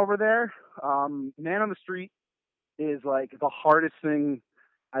 we went over there. Man on the street is like the hardest thing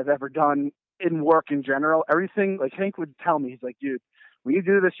I've ever done in work in general. Everything, like Hank would tell me, he's like, dude, when you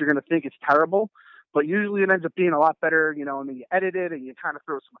do this, you're going to think it's terrible, but usually it ends up being a lot better, and then you edit it and you kind of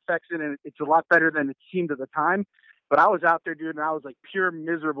throw some effects in, and it's a lot better than it seemed at the time. But I was out there, dude, and I was like pure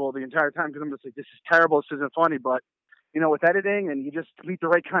miserable the entire time because I'm just like, this is terrible, this isn't funny. But, with editing, and you just meet the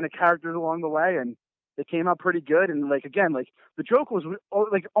right kind of characters along the way, and it came out pretty good. And the joke was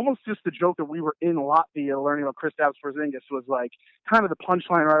like almost just the joke that we were in Latvia learning about Kristaps Porzingis was like kind of the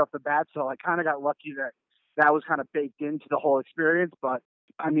punchline right off the bat. So I kind of got lucky that was kind of baked into the whole experience. But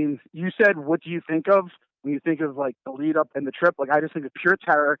I mean, you said, what do you think of when you think of like the lead up and the trip? Like, I just think of pure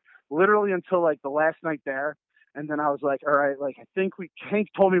terror, literally until like the last night there. And then I was like, all right, like, I think Hank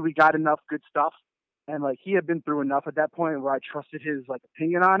told me we got enough good stuff. And like, he had been through enough at that point where I trusted his like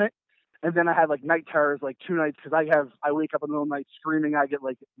opinion on it. And then I had like night terrors, like 2 nights, because I wake up in the middle of the night screaming. I get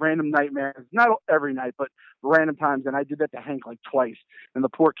like random nightmares, not every night, but random times. And I did that to Hank like twice. And the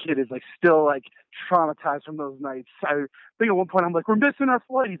poor kid is like still like traumatized from those nights. I think at one point I'm like, we're missing our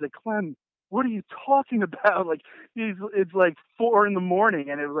flight. He's like, Clem, what are you talking about? Like, it's like 4 a.m.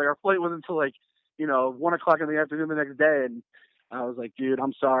 and it was like our flight wasn't until like 1 o'clock in the afternoon the next day. And I was like, dude,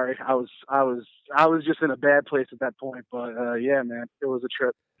 I'm sorry. I was just in a bad place at that point. But yeah, man, it was a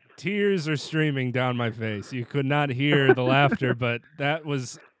trip. Tears are streaming down my face. You could not hear the laughter, but that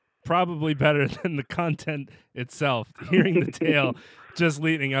was probably better than the content itself. Hearing the tale just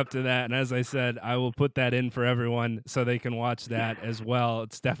leading up to that. And as I said, I will put that in for everyone so they can watch that as well.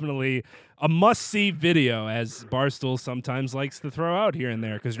 It's definitely a must-see video, as Barstool sometimes likes to throw out here and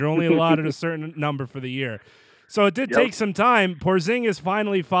there, because you're only allotted a certain number for the year. So it did take some time. Porzingis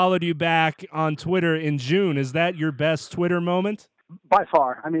finally followed you back on Twitter in June. Is that your best Twitter moment? By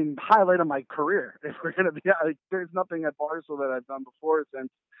far. I mean, highlight of my career. If we're going to be, like, there's nothing at Barstool that I've done before since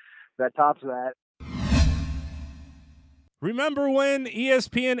that tops that. Remember when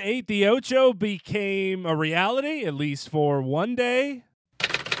ESPN 8 The Ocho became a reality, at least for one day?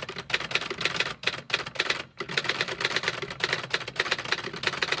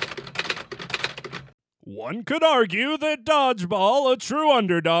 One could argue that Dodgeball, a true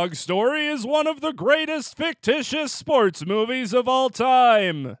underdog story, is one of the greatest fictitious sports movies of all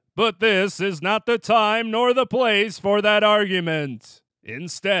time. But this is not the time nor the place for that argument.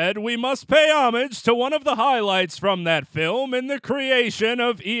 Instead, we must pay homage to one of the highlights from that film in the creation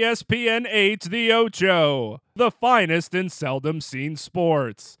of ESPN 8 The Ocho, the finest in seldom seen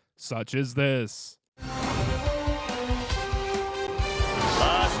sports, such as this.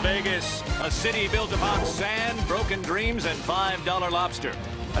 Las Vegas, a city built upon sand, broken dreams, and $5 lobster.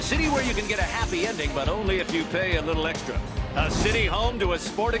 A city where you can get a happy ending, but only if you pay a little extra. A city home to a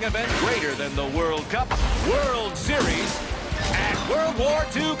sporting event greater than the World Cup, World Series, and World War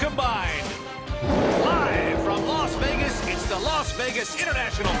II combined. Live from Las Vegas, it's the Las Vegas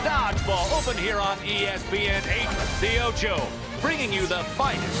International Dodgeball Open here on ESPN 8 The Ocho, bringing you the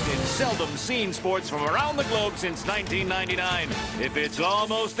finest in seldom seen sports from around the globe since 1999. If it's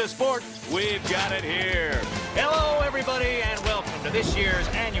almost a sport, we've got it here. Hello, everybody, and welcome to this year's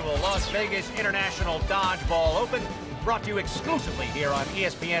annual Las Vegas International Dodgeball Open, brought to you exclusively here on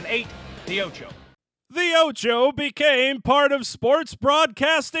ESPN 8 The Ocho. The Ocho became part of sports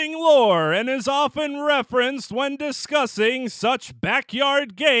broadcasting lore and is often referenced when discussing such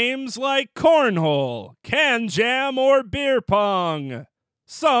backyard games like cornhole, can jam, or beer pong.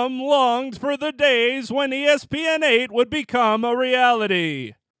 Some longed for the days when ESPN 8 would become a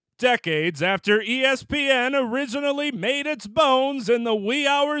reality. Decades after ESPN originally made its bones in the wee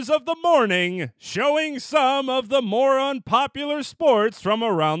hours of the morning, showing some of the more unpopular sports from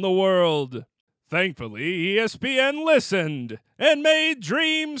around the world. Thankfully, ESPN listened and made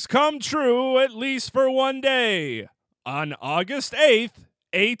dreams come true at least for one day. On August 8th,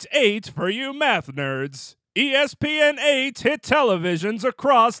 8/8 for you math nerds, ESPN 8 hit televisions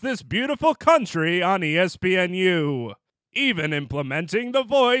across this beautiful country on ESPNU, even implementing the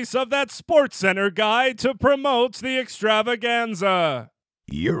voice of that SportsCenter guy to promote the extravaganza.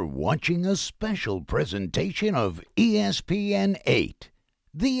 You're watching a special presentation of ESPN 8,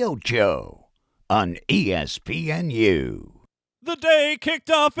 The Ocho, on ESPNU. The day kicked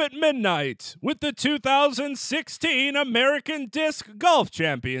off at midnight with the 2016 American Disc Golf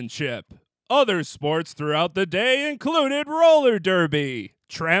Championship. Other sports throughout the day included roller derby,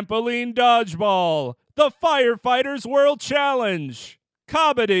 trampoline dodgeball, the Firefighters World Challenge,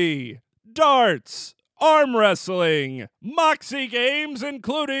 kabaddi, darts, arm wrestling, Moxie games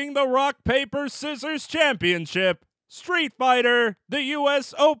including the Rock, Paper, Scissors Championship, Street Fighter, the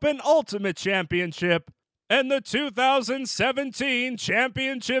U.S. Open Ultimate Championship, and the 2017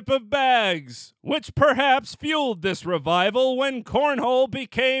 Championship of Bags, which perhaps fueled this revival when cornhole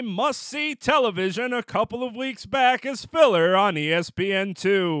became must-see television a couple of weeks back as filler on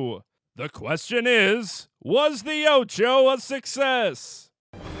ESPN2. The question is, was the Ocho a success?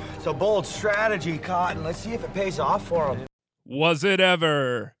 It's a bold strategy, Cotton. Let's see if it pays off for him. Was it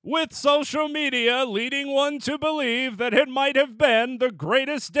ever? With social media leading one to believe that it might have been the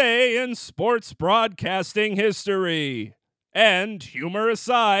greatest day in sports broadcasting history. And, humor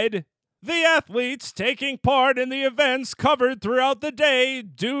aside, the athletes taking part in the events covered throughout the day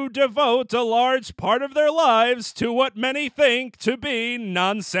do devote a large part of their lives to what many think to be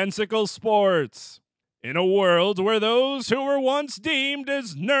nonsensical sports. In a world where those who were once deemed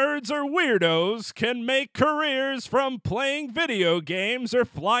as nerds or weirdos can make careers from playing video games or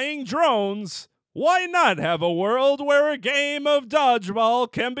flying drones, why not have a world where a game of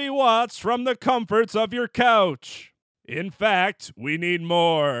dodgeball can be watched from the comforts of your couch? In fact, we need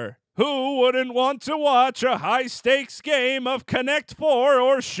more. Who wouldn't want to watch a high-stakes game of Connect Four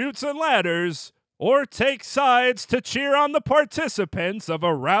or Chutes and Ladders, or take sides to cheer on the participants of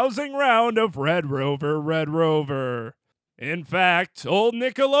a rousing round of Red Rover, Red Rover? In fact, old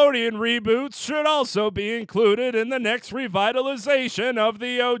Nickelodeon reboots should also be included in the next revitalization of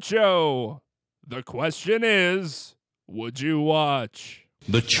the Ocho. The question is, would you watch?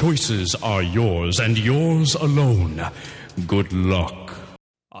 The choices are yours and yours alone. Good luck.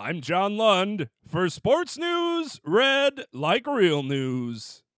 I'm John Lund. For sports news, read like real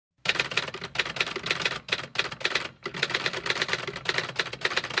news.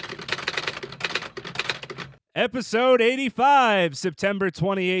 Episode 85, September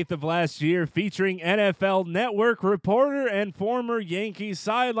 28th of last year, featuring NFL Network reporter and former Yankees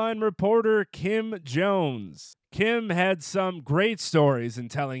sideline reporter Kim Jones. Kim had some great stories in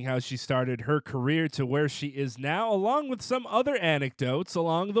telling how she started her career to where she is now, along with some other anecdotes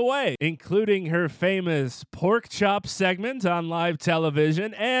along the way, including her famous pork chop segment on live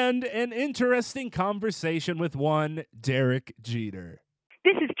television and an interesting conversation with one Derek Jeter.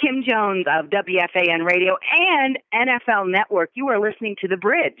 This is Kim Jones of WFAN Radio and NFL Network. You are listening to The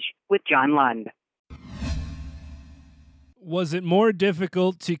Bridge with John Lund. Was it more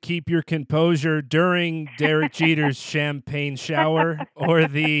difficult to keep your composure during Derek Jeter's champagne shower or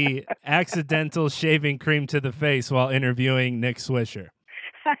the accidental shaving cream to the face while interviewing Nick Swisher?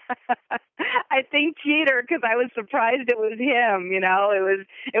 I think Jeter, because I was surprised it was him. You know,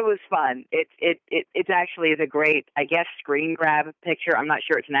 it was fun. It actually is a great, I guess, screen grab picture. I'm not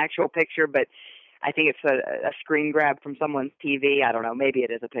sure it's an actual picture, but I think it's a screen grab from someone's TV. I don't know. Maybe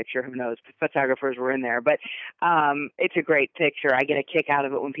it is a picture. Who knows? Photographers were in there, but it's a great picture. I get a kick out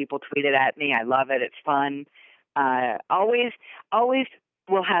of it when people tweet it at me. I love it. It's fun. Always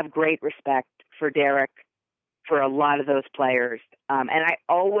will have great respect for Derek, for a lot of those players. And I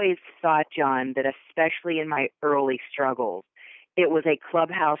always thought, John, that especially in my early struggles, it was a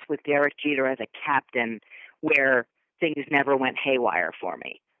clubhouse with Derek Jeter as a captain where things never went haywire for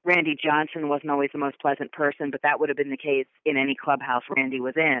me. Randy Johnson wasn't always the most pleasant person, but that would have been the case in any clubhouse Randy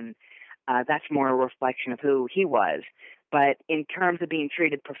was in. That's more a reflection of who he was. But in terms of being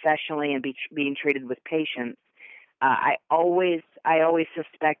treated professionally and being treated with patience, I always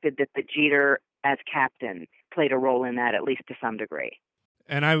suspected that the Jeter as captain played a role in that, at least to some degree.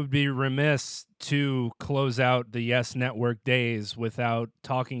 And I would be remiss to close out the Yes Network days without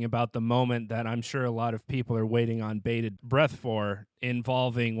talking about the moment that I'm sure a lot of people are waiting on bated breath for,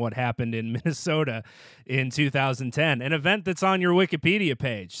 involving what happened in Minnesota in 2010, an event that's on your Wikipedia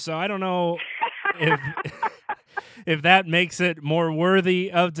page. So I don't know if that makes it more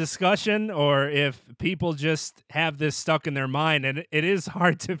worthy of discussion or if people just have this stuck in their mind. And it is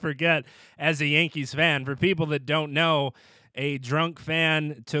hard to forget as a Yankees fan. For people that don't know, a drunk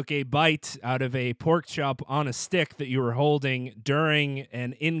fan took a bite out of a pork chop on a stick that you were holding during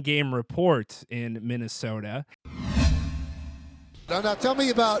an in-game report in Minnesota. Now tell me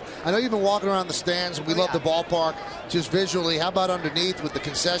about, I know you've been walking around the stands, and we love the ballpark just visually. How about underneath with the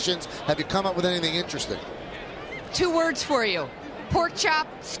concessions? Have you come up with anything interesting? 2 words for you: pork chop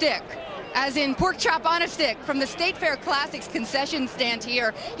stick. As in pork chop on a stick from the State Fair Classics concession stand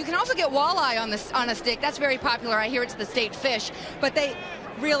here. You can also get walleye on a stick. That's very popular. I hear it's the state fish. But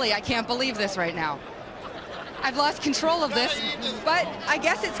I can't believe this right now. I've lost control of this, but I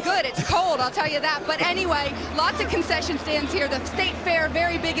guess it's good. It's cold, I'll tell you that. But anyway, lots of concession stands here. The State Fair,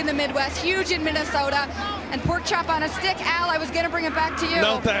 very big in the Midwest, huge in Minnesota. And pork chop on a stick. Al, I was going to bring it back to you.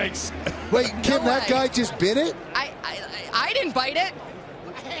 No, thanks. Wait, Kim, that guy just bit it? I didn't bite it.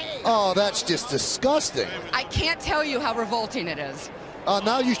 Oh, that's just disgusting. I can't tell you how revolting it is.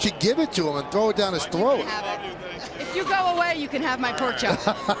 Now you should give it to him and throw it down his throat. If you go away, you can have my pork chop.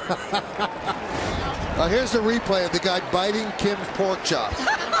 Here's the replay of the guy biting Kim's pork chop.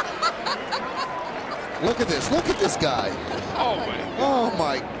 Look at this. Look at this guy. Oh,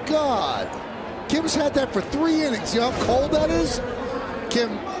 my God. Kim's had that for 3 innings. You know how cold that is?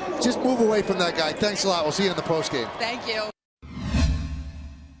 Kim, just move away from that guy. Thanks a lot. We'll see you in the postgame. Thank you.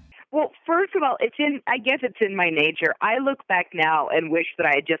 Well, first of all, I guess it's in my nature. I look back now and wish that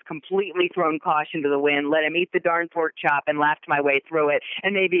I had just completely thrown caution to the wind, let him eat the darn pork chop and laughed my way through it,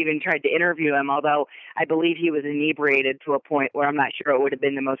 and maybe even tried to interview him, although I believe he was inebriated to a point where I'm not sure it would have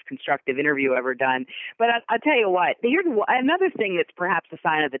been the most constructive interview ever done. But I'll tell you what, here's another thing that's perhaps a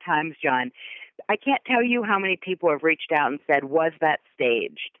sign of the times, John. I can't tell you how many people have reached out and said, was that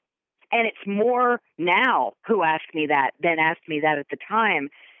staged? And it's more now who ask me that than asked me that at the time.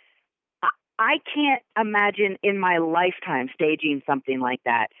 I can't imagine in my lifetime staging something like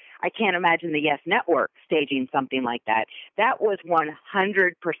that. I can't imagine the Yes Network staging something like that. That was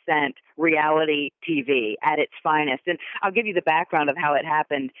 100% reality TV at its finest. And I'll give you the background of how it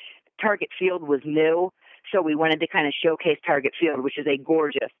happened. Target Field was new, so we wanted to kind of showcase Target Field, which is a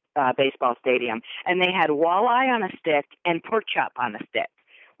gorgeous baseball stadium. And they had walleye on a stick and pork chop on a stick.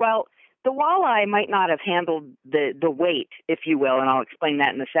 Well, the walleye might not have handled the weight, if you will, and I'll explain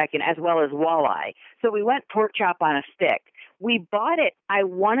that in a second, as well as walleye. So we went pork chop on a stick. We bought it, I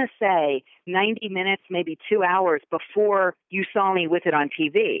want to say, 90 minutes, maybe 2 hours before you saw me with it on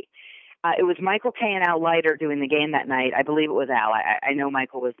TV. It was Michael Kay and Al Leiter doing the game that night. I believe it was Al. I know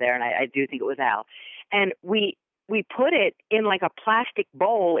Michael was there, and I do think it was Al. And we put it in like a plastic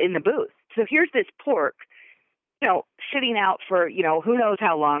bowl in the booth. So here's this pork, sitting out for, who knows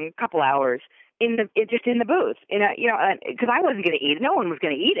how long, a couple hours, just in the booth, because I wasn't going to eat it. No one was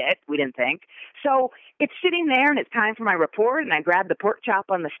going to eat it, we didn't think. So it's sitting there, and it's time for my report, and I grab the pork chop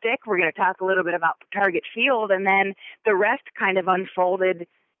on the stick. We're going to talk a little bit about Target Field, and then the rest kind of unfolded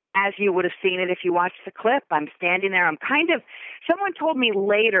as you would have seen it if you watched the clip. I'm standing there. Someone told me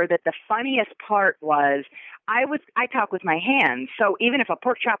later that the funniest part was I talk with my hands. So even if a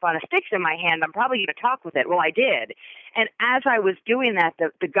pork chop on a stick's in my hand, I'm probably going to talk with it. Well, I did. And as I was doing that,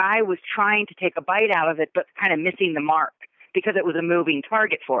 the guy was trying to take a bite out of it, but kind of missing the mark because it was a moving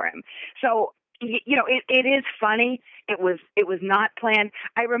target for him. So, it is funny. It was not planned.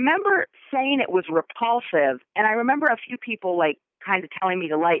 I remember saying it was repulsive, and I remember a few people kind of telling me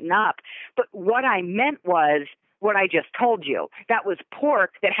to lighten up. But what I meant was what I just told you. That was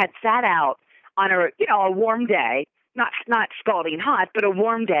pork that had sat out on a warm day, not scalding hot, but a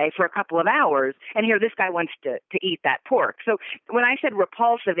warm day for a couple of hours. And here this guy wants to eat that pork. So when I said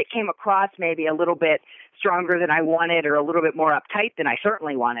repulsive, it came across maybe a little bit stronger than I wanted or a little bit more uptight than I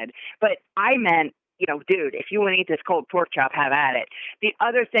certainly wanted. But I meant, dude, if you want to eat this cold pork chop, have at it. The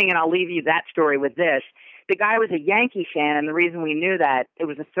other thing, and I'll leave you that story with this, the guy was a Yankee fan, and the reason we knew that, it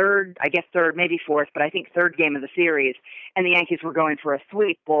was the third, maybe fourth, but I think third game of the series, and the Yankees were going for a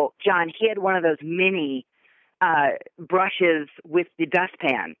sweep. Well, John, he had one of those mini brushes with the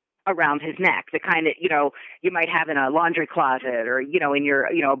dustpan around his neck, the kind that, you might have in a laundry closet or, in your,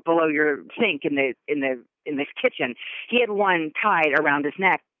 below your sink in this kitchen. He had one tied around his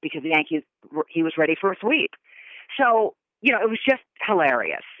neck because the Yankees, he was ready for a sweep. So, it was just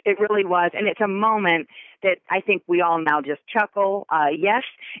hilarious. It really was. And it's a moment that I think we all now just chuckle. Yes,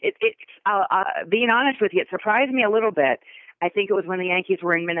 being honest with you, it surprised me a little bit. I think it was when the Yankees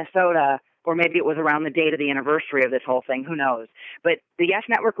were in Minnesota, or maybe it was around the date of the anniversary of this whole thing. Who knows? But the Yes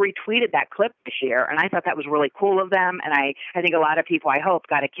Network retweeted that clip this year, and I thought that was really cool of them. And I think a lot of people, I hope,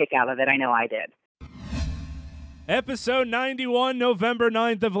 got a kick out of it. I know I did. Episode 91, November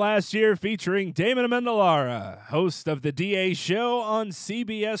 9th of last year, featuring Damon Amendolara, host of the DA Show on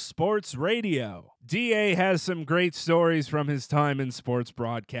CBS Sports Radio. DA has some great stories from his time in sports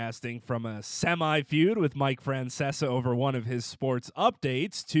broadcasting, from a semi-feud with Mike Francesa over one of his sports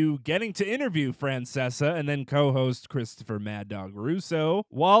updates to getting to interview Francesa and then co-host Christopher Mad Dog Russo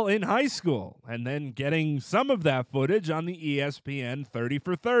while in high school, and then getting some of that footage on the ESPN 30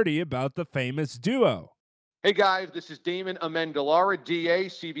 for 30 about the famous duo. Hey guys, this is Damon Amendolara, DA,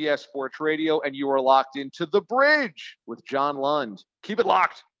 CBS Sports Radio, and you are locked into The Bridge with John Lund. Keep it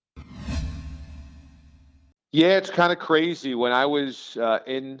locked. Yeah, it's kind of crazy. When I was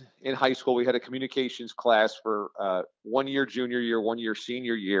in high school, we had a communications class for 1 year junior year, 1 year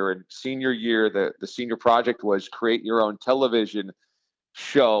senior year. And senior year, the senior project was create your own television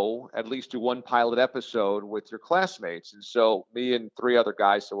show, at least do one pilot episode with your classmates. And so me and three other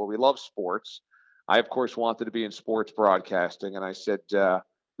guys said, well, we love sports. I, of course, wanted to be in sports broadcasting. And I said,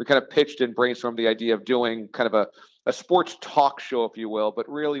 we kind of pitched and brainstormed the idea of doing kind of sports talk show, if you will, but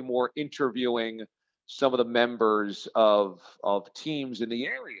really more interviewing some of the members of teams in the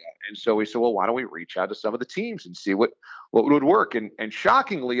area. And so we said, well, why don't we reach out to some of the teams and see what would work? And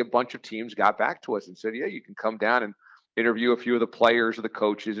shockingly, a bunch of teams got back to us and said, yeah, you can come down and interview a few of the players or the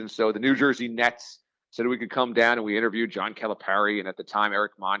coaches. And so the New Jersey Nets said we could come down, and we interviewed John Calipari and at the time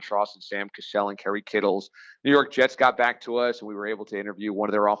Eric Montross and Sam Cassell and Kerry Kittles. New York Jets got back to us, and we were able to interview one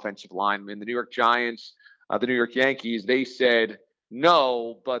of their offensive linemen. The New York Giants, the New York Yankees, they said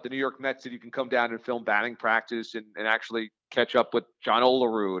no, but the New York Mets said you can come down and film batting practice and actually catch up with John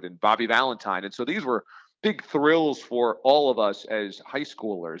Olerud and Bobby Valentine. And so these were big thrills for all of us as high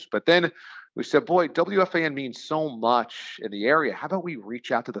schoolers. But then we said, boy, WFAN means so much in the area. How about we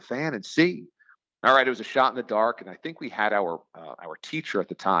reach out to the fan and see? All right, it was a shot in the dark, and I think we had our teacher at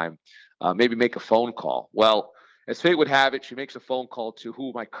the time maybe make a phone call. Well, as fate would have it, she makes a phone call to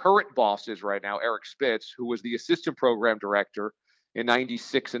who my current boss is right now, Eric Spitz, who was the assistant program director in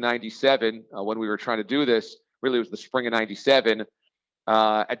 96 and 97 when we were trying to do this. Really, it was the spring of 97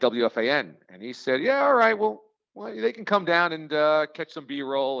 at WFAN. And he said, yeah, all right, well they can come down and catch some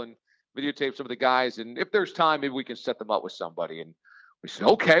B-roll and videotape some of the guys. And if there's time, maybe we can set them up with somebody. And we said,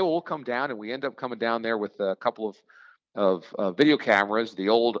 okay, well, we'll come down. And we end up coming down there with a couple of video cameras, the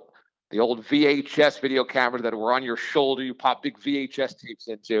old VHS video cameras that were on your shoulder. You pop big VHS tapes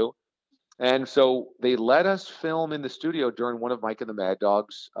into. And so they let us film in the studio during one of Mike and the Mad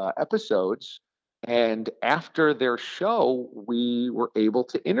Dogs episodes. And after their show, we were able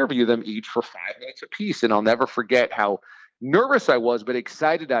to interview them each for 5 minutes apiece. And I'll never forget how nervous I was, but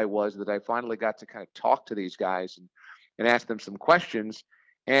excited I was that I finally got to kind of talk to these guys and ask them some questions.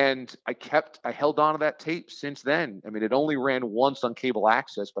 And I held on to that tape since then. I mean, it only ran once on cable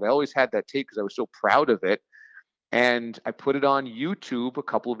access, but I always had that tape because I was so proud of it. And I put it on YouTube a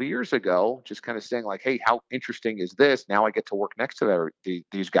couple of years ago, just kind of saying like, hey, how interesting is this? Now I get to work next to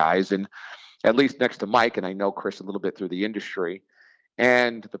these guys, and at least next to Mike, and I know Chris a little bit through the industry.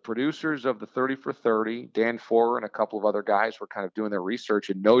 And the producers of the 30 for 30, Dan Forer and a couple of other guys were kind of doing their research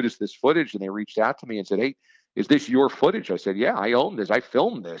and noticed this footage, and they reached out to me and said, hey, is this your footage? I said, yeah, I own this. I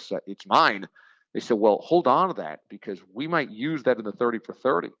filmed this. It's mine. They said, well, hold on to that because we might use that in the 30 for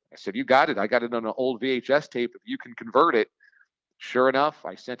 30. I said, you got it. I got it on an old VHS tape. If you can convert it. Sure enough,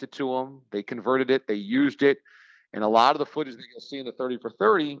 I sent it to them. They converted it. They used it. And a lot of the footage that you'll see in the 30 for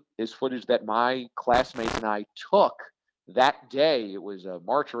 30 is footage that my classmates and I took that day. It was a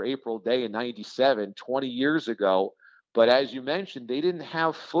March or April day in 97, 20 years ago. But as you mentioned, they didn't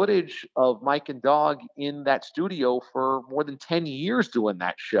have footage of Mike and Dog in that studio for more than 10 years doing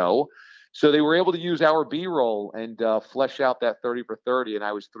that show. So they were able to use our B-roll and flesh out that 30 for 30, and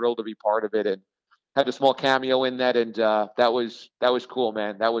I was thrilled to be part of it and had a small cameo in that, and that was cool,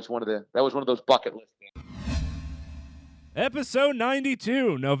 man. That was one of those bucket lists. Episode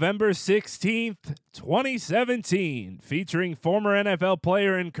 92, November 16th, 2017, featuring former NFL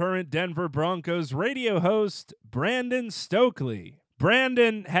player and current Denver Broncos radio host Brandon Stokely.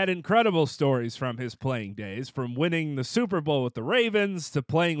 Brandon had incredible stories from his playing days, from winning the Super Bowl with the Ravens, to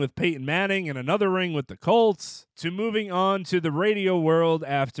playing with Peyton Manning in another ring with the Colts, to moving on to the radio world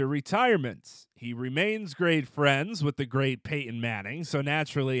after retirement. He remains great friends with the great Peyton Manning, so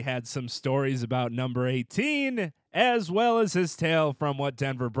naturally had some stories about number 18, as well as his tale from what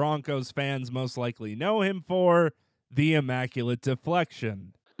Denver Broncos fans most likely know him for, the Immaculate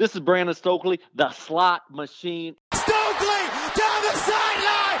Deflection. This is Brandon Stokely, the slot machine. Stokely down the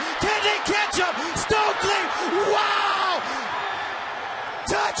sideline. Can they catch him? Stokely, wow!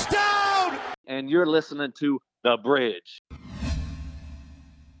 Touchdown! And you're listening to The Bridge.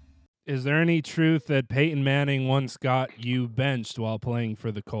 Is there any truth that Peyton Manning once got you benched while playing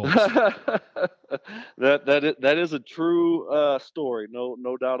for the Colts? that is a true story,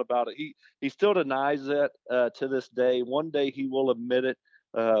 no doubt about it. He still denies that to this day. One day he will admit it,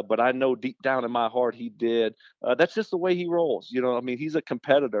 but I know deep down in my heart he did. That's just the way he rolls. You know, I mean, he's a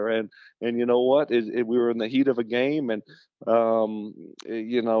competitor, and you know what? We were in the heat of a game, and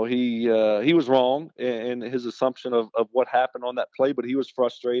you know, he was wrong in his assumption of what happened on that play, but he was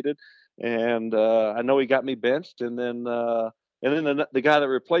frustrated, and I know he got me benched, and then the guy that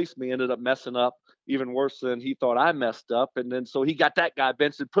replaced me ended up messing up even worse than he thought I messed up. And then so he got that guy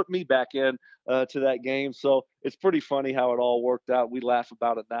benched and put me back in to that game. So it's pretty funny how it all worked out. We laugh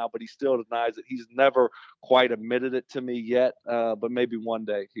about it now, but he still denies it. He's never quite admitted it to me yet, but maybe one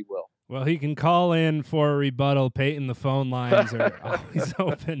day he will. Well, he can call in for a rebuttal. Peyton, the phone lines are always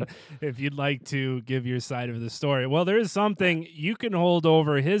open if you'd like to give your side of the story. Well, there is something you can hold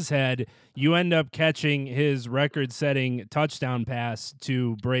over his head. You end up catching his record-setting touchdown pass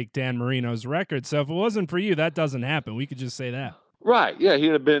to break Dan Marino's record. So if it wasn't for you, that doesn't happen. We could just say that. Right. Yeah,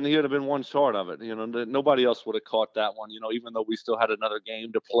 he'd have been one short of it. Nobody else would have caught that one, even though we still had another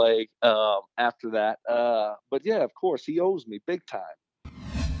game to play after that. But yeah, of course, he owes me big time.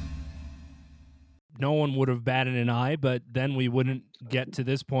 No one would have batted an eye, but then we wouldn't get to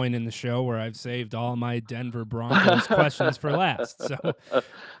this point in the show where I've saved all my Denver Broncos questions for last. So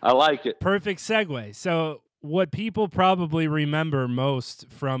I like it. Perfect segue. So what people probably remember most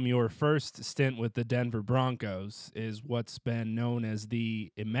from your first stint with the Denver Broncos is what's been known as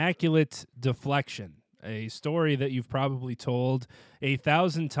the Immaculate Deflection, a story that you've probably told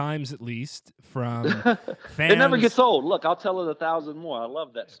 1,000 times at least from fans. It never gets old. Look, I'll tell it 1,000 more. I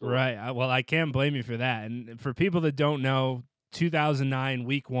love that story. Right. Well, I can't blame you for that. And for people that don't know, 2009,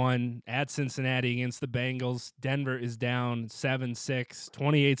 week 1 at Cincinnati against the Bengals, Denver is down 7-6,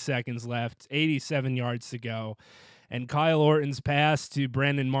 28 seconds left, 87 yards to go. And Kyle Orton's pass to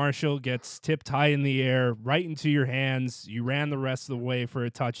Brandon Marshall gets tipped high in the air, right into your hands. You ran the rest of the way for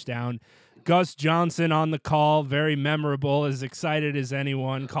a touchdown. Gus Johnson on the call, very memorable, as excited as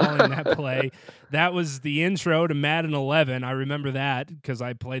anyone calling that play. That was the intro to Madden 11. I remember that because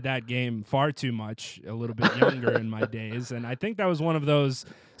I played that game far too much, a little bit younger in my days. And I think that was one of those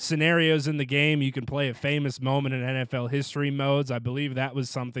scenarios in the game you can play a famous moment in NFL history modes. I believe that was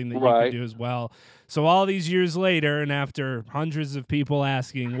something that you could do as well. So all these years later, and after hundreds of people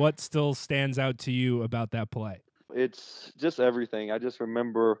asking, what still stands out to you about that play? It's just everything. I just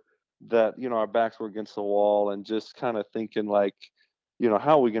remember that, our backs were against the wall and just kind of thinking like,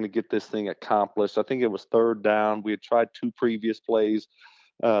 how are we going to get this thing accomplished? I think it was third down. We had tried 2 previous plays.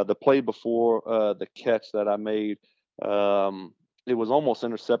 The play before the catch that I made, it was almost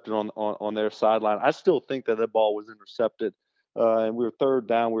intercepted on their sideline. I still think that ball was intercepted. And we were third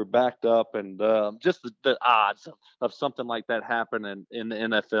down. We were backed up, and just the odds of something like that happening in the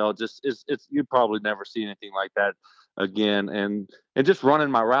NFL, it's you probably never see anything like that again. And just running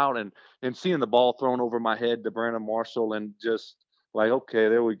my route and seeing the ball thrown over my head to Brandon Marshall, and just like, okay,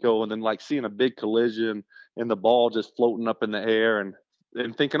 there we go. And then like seeing a big collision and the ball just floating up in the air,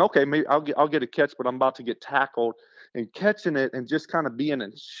 and thinking, okay, maybe I'll get a catch, but I'm about to get tackled, and catching it and just kind of being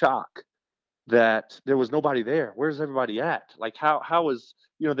in shock that there was nobody there. Where's everybody at? Like how is,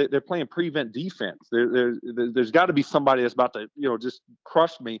 they're playing prevent defense. There's got to be somebody that's about to, just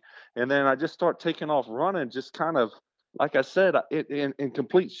crush me. And then I just start taking off running, just kind of, like I said, in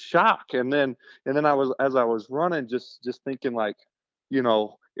complete shock. And then as I was running, just thinking like,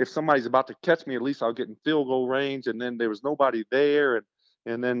 if somebody's about to catch me, at least I'll get in field goal range. And then there was nobody there.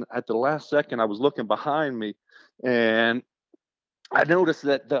 And then at the last second, I was looking behind me, and I noticed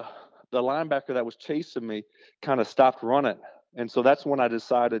that the linebacker that was chasing me kind of stopped running. And so that's when I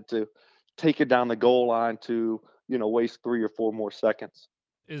decided to take it down the goal line to, waste 3 or 4 more seconds.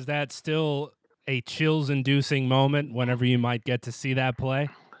 Is that still a chills-inducing moment whenever you might get to see that play?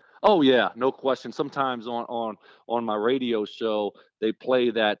 Oh yeah, no question. Sometimes on my radio show, they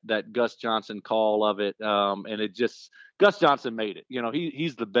play that Gus Johnson call of it. And it just, Gus Johnson made it.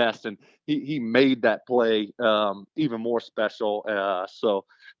 He's the best, and he made that play even more special. So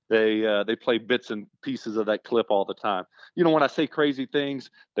they play bits and pieces of that clip all the time. When I say crazy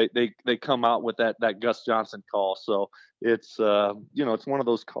things, they come out with that Gus Johnson call. So it's it's one of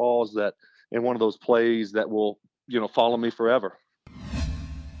those calls that, and one of those plays that will follow me forever.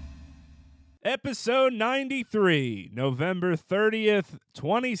 Episode 93, November 30th,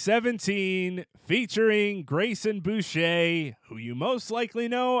 2017, featuring Grayson Boucher, who you most likely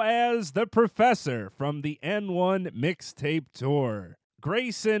know as the Professor from the N1 Mixtape Tour.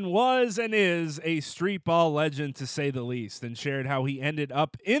 Grayson was and is a street ball legend, to say the least, and shared how he ended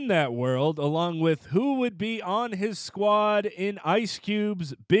up in that world, along with who would be on his squad in Ice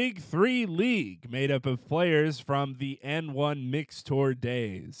Cube's Big 3 League, made up of players from the N1 Mix Tour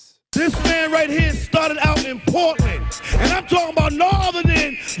days. This man right here started out in Portland, and I'm talking about no other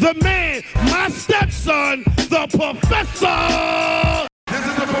than the man, my stepson, the Professor! This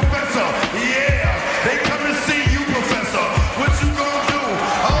is the Professor, yeah, they come to see you, Professor. What you gonna do?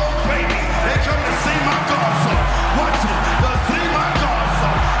 Oh, baby, they come to see my godson. Watch him, they'll see my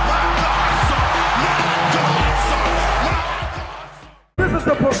godson, my godson, my godson, my godson. This is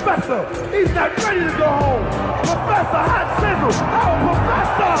the Professor, he's not ready to go home. Professor Hot Sizzle, oh,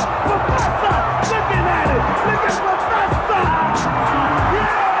 Professor, looking at it, look at Professor,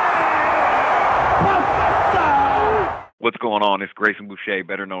 yeah, Professor. What's going on? It's Grayson Boucher,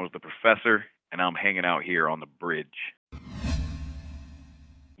 better known as the Professor, and I'm hanging out here on the bridge.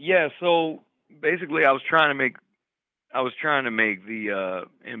 Yeah, so basically I was trying to make the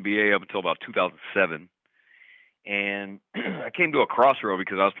NBA up until about 2007. And I came to a crossroad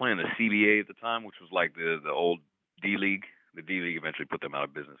because I was playing the CBA at the time, which was like the old D-League. The D-League eventually put them out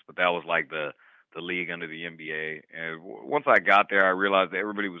of business, but that was like the league under the NBA. And once I got there, I realized that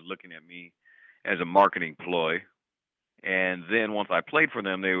everybody was looking at me as a marketing ploy. And then once I played for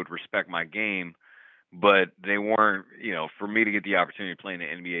them, they would respect my game, but they weren't, for me to get the opportunity to play in the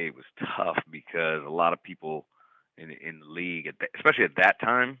NBA, it was tough because a lot of people in the league, especially at that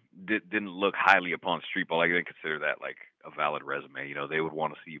time, didn't look highly upon street ball. Like, they didn't consider that like a valid resume. They would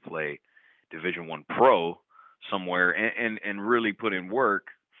want to see you play Division I pro somewhere and really put in work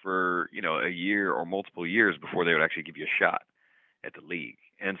for, a year or multiple years before they would actually give you a shot at the league.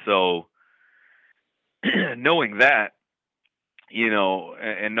 And so knowing that,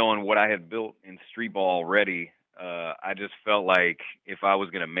 and knowing what I had built in street ball already, I just felt like if I was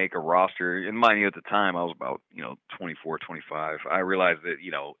going to make a roster, and mind you, at the time I was about, 24, 25, I realized that,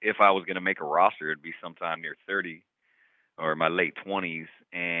 if I was going to make a roster, it'd be sometime near 30 or my late 20s,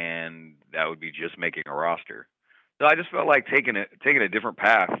 and that would be just making a roster. So I just felt like taking a different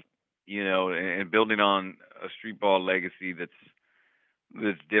path, and building on a street ball legacy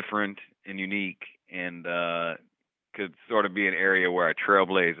that's different and unique, and could sort of be an area where I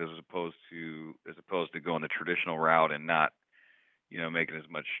trailblaze as opposed to going the traditional route and not, making as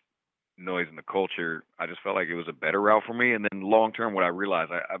much noise in the culture. I just felt like it was a better route for me. And then long term, what I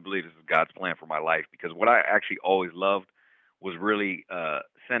realized, I believe this is God's plan for my life, because what I actually always loved was really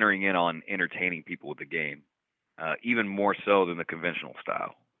centering in on entertaining people with the game, even more so than the conventional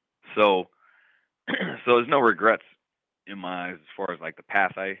style. So there's no regrets in my eyes as far as like the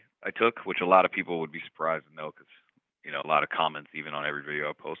path I took, which a lot of people would be surprised to know, because a lot of comments even on every video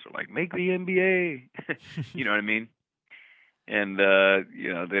I post are like, make the NBA. You know what I mean? And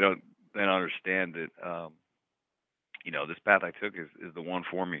they don't understand that this path I took is the one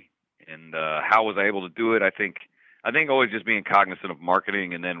for me. And how was I able to do it? I think always just being cognizant of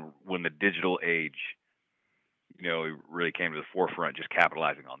marketing, and then when the digital age it really came to the forefront, just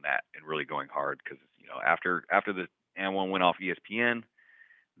capitalizing on that and really going hard, because after the N1 went off ESPN,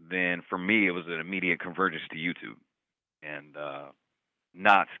 then for me it was an immediate convergence to YouTube. And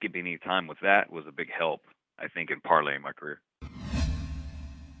not skipping any time with that was a big help, I think, in parlaying my career.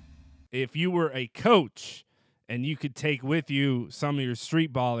 If you were a coach and you could take with you some of your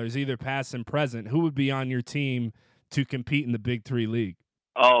street ballers, either past and present, who would be on your team to compete in the Big Three League?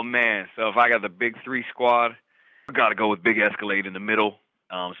 Oh, man. So if I got the Big Three squad, I got to go with Big Escalade in the middle,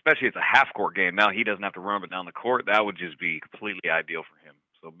 especially if it's a half-court game. Now he doesn't have to run but down the court. That would just be completely ideal for him.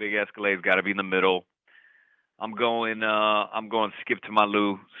 So Big Escalade's got to be in the middle. I'm going Skip to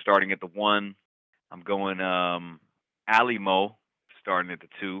Malou starting at the 1. I'm going Ali Mo starting at the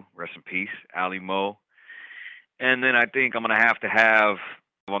 2. Rest in peace, Ali Mo. And then I think I'm going to have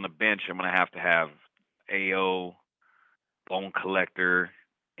on the bench, I'm going to have AO, Bone Collector,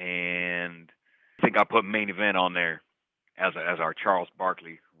 and I think I'll put Main Event on there as our Charles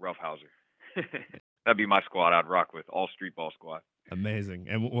Barkley roughhouser. That'd be my squad I'd rock with, all street ball squad. Amazing.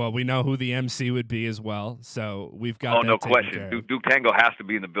 And, well, we know who the MC would be as well, so we've got Oh, no question. Duke Tango has to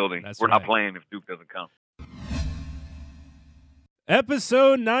be in the building. We're not playing if Duke doesn't come.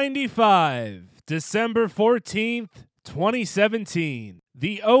 Episode 95, December 14th, 2017.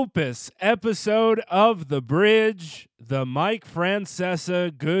 The Opus episode of The Bridge, the Mike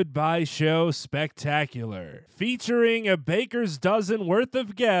Francesa Goodbye Show Spectacular, featuring a baker's dozen worth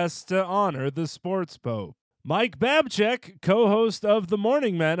of guests to honor the sports pope. Mike Babchek, co-host of The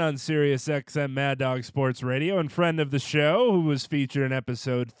Morning Men on SiriusXM Mad Dog Sports Radio and friend of the show, who was featured in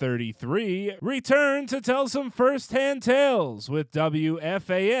episode 33, returned to tell some first-hand tales with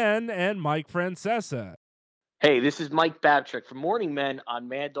WFAN and Mike Francesa. Hey, this is Mike Babchek from Morning Men on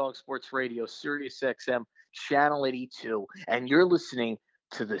Mad Dog Sports Radio, SiriusXM, Channel 82, and you're listening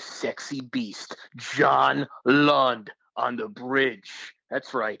to the sexy beast, John Lund, on The Bridge.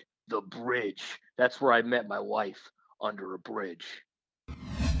 That's right, The Bridge. That's where I met my wife, under a bridge. I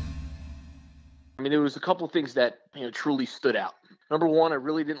mean, there was a couple of things that truly stood out. Number one, I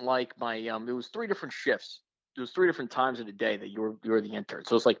really didn't like my. There was 3 different shifts. There was 3 different times of the day that you were the intern.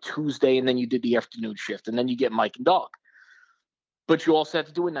 So it's like Tuesday, and then you did the afternoon shift, and then you get Mike and Dog. But you also had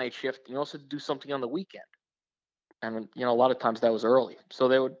to do a night shift, and you also had to do something on the weekend. And a lot of times that was early, so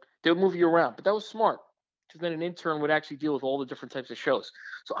they would move you around. But that was smart, because then an intern would actually deal with all the different types of shows.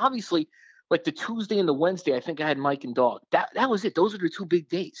 So obviously, like the Tuesday and the Wednesday, I think I had Mike and Dog. That was it. Those are the 2 big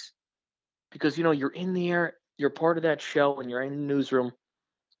days. Because, you're in there you're part of that show and you're in the newsroom,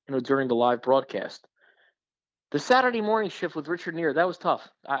 during the live broadcast. The Saturday morning shift with Richard Neer, that was tough.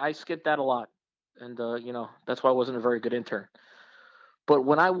 I skipped that a lot. And, that's why I wasn't a very good intern. But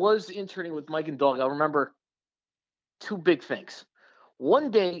when I was interning with Mike and Doug, I remember two big things. One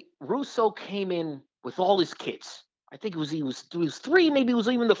day, Russo came in with all his kids. I think he was three, maybe it was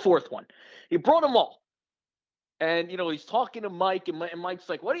even the fourth one. He brought them all. And, he's talking to Mike, and Mike's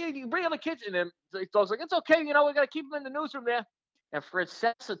like, what do you bring on the kids? And then Doug's like, it's okay, we got to keep them in the newsroom there. And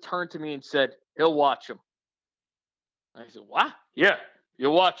Francesa turned to me and said, he'll watch him. I said, what? Yeah,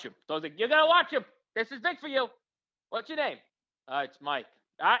 you'll watch him. Doug's like, you got to watch him. This is big for you. What's your name? It's Mike.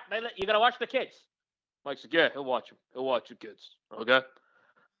 All right, you got to watch the kids. Mike's like, yeah, he'll watch him. He'll watch the kids. Okay?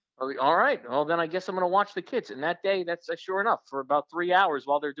 All right. Well, then I guess I'm going to watch the kids. And that day, that's sure enough, for about 3 hours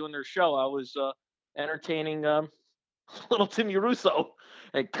while they're doing their show, I was entertaining little Timmy Russo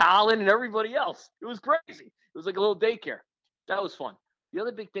and Colin and everybody else. It was crazy. It was like a little daycare. That was fun. The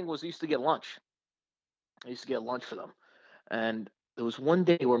other big thing was I used to get lunch. I used to get lunch for them. And there was one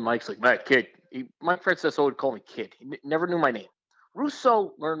day where Mike's like, Mike, kid. Mike Francesa would call me kid. He never knew my name.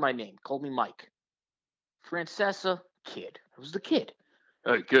 Russo learned my name, called me Mike. Francesa, kid. It was the kid.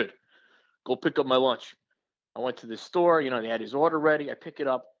 Hey, kid, go pick up my lunch. I went to the store. They had his order ready. I pick it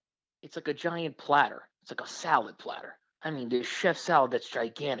up. It's like a giant platter. It's like a salad platter. I mean, there's chef salad that's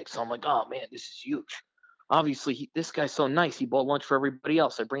gigantic. So I'm like, oh, man, this is huge. Obviously, this guy's so nice. He bought lunch for everybody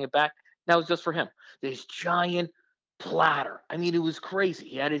else. I bring it back. That was just for him. This giant platter. I mean, it was crazy.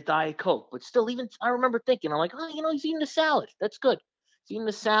 He had his Diet Coke. But still, even I remember thinking, I'm like, oh, he's eating the salad. That's good. He's eating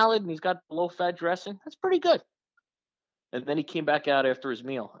the salad, and he's got low-fat dressing. That's pretty good. And then he came back out after his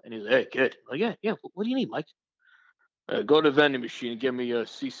meal, and he's like, hey, kid. I'm like, yeah. What do you need, Mike? Go to the vending machine and get me a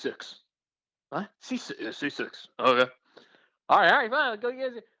C6. What? C6? Yeah, C6. Okay. All right, fine.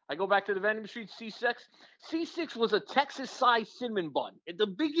 I go back to the vending machine, C6. C6 was a Texas-sized cinnamon bun. It's the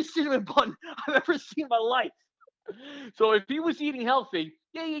biggest cinnamon bun I've ever seen in my life. So if he was eating healthy,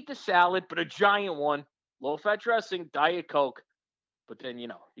 yeah, he ate the salad, but a giant one, low-fat dressing, Diet Coke. But then, you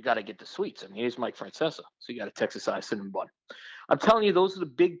got to get the sweets. I mean, here's Mike Francesa. So you got a Texas-sized cinnamon bun. I'm telling you, those are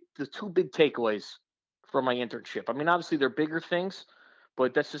the two big takeaways from my internship. I mean, obviously, they're bigger things,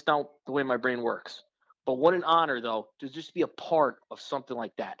 but that's just not the way my brain works. But what an honor, though, to just be a part of something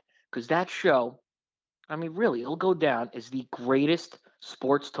like that. Because that show, I mean, really, it'll go down as the greatest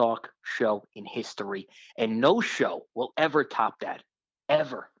sports talk show in history. And no show will ever top that.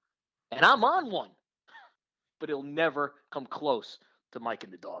 Ever. And I'm on one. But it'll never come close to Mike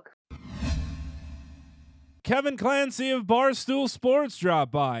and the Dog. Kevin Clancy of Barstool Sports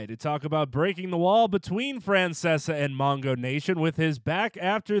dropped by to talk about breaking the wall between Francesa and Mongo Nation with his back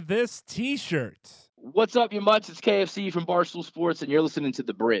after this t-shirt. What's up, you mutts? It's KFC from Barstool Sports, and you're listening to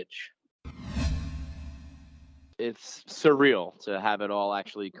The Bridge. It's surreal to have it all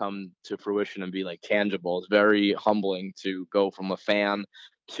actually come to fruition and be like tangible. It's very humbling to go from a fan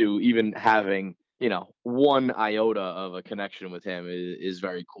to even having, one iota of a connection with him is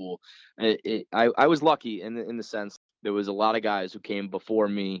very cool. I was lucky in the sense there was a lot of guys who came before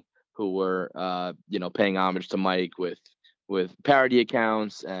me who were, paying homage to Mike with parody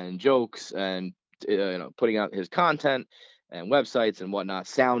accounts and jokes and, putting out his content and websites and whatnot,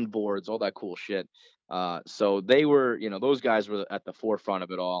 soundboards, all that cool shit. So they were, those guys were at the forefront of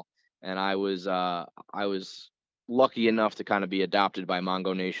it all. And I was lucky enough to kind of be adopted by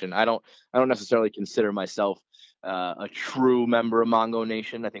Mongo Nation. I don't necessarily consider myself a true member of Mongo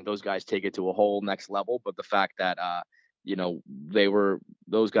Nation. I think those guys take it to a whole next level. But the fact that,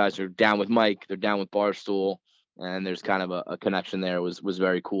 those guys are down with Mike, they're down with Barstool, and there's kind of a connection there was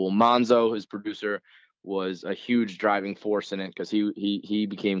very cool. Monzo, his producer, was a huge driving force in it because he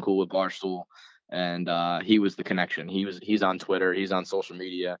became cool with Barstool, and he was the connection. He's on Twitter, he's on social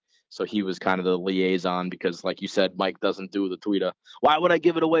media, so he was kind of the liaison because, like you said, Mike doesn't do the tweeter. Why would I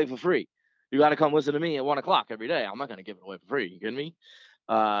give it away for free? You got to come listen to me at 1:00 every day. I'm not going to give it away for free. You kidding me?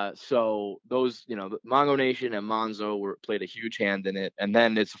 So those, Mongo Nation and Monzo played a huge hand in it. And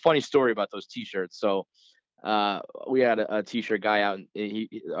then it's a funny story about those T-shirts. So we had a T-shirt guy out.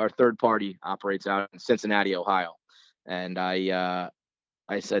 Our third party operates out in Cincinnati, Ohio. And I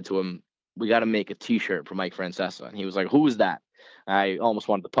said to him, we got to make a T-shirt for Mike Francesa. And he was like, who is that? I almost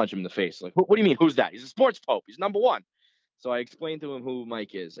wanted to punch him in the face. Like, what do you mean, who's that? He's a sports pope. He's number one. So I explained to him who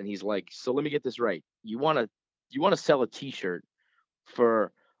Mike is. And he's like, so let me get this right. You want to sell a T-shirt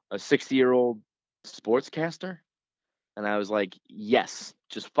for a 60-year-old sportscaster? And I was like, yes,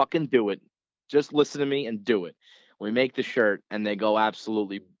 just fucking do it. Just listen to me and do it. We make the shirt and they go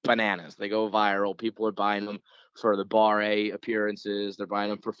absolutely bananas. They go viral. People are buying them for the Bar A appearances. They're buying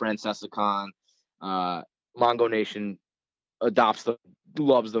them for FrancesaCon. Mongo Nation adopts them,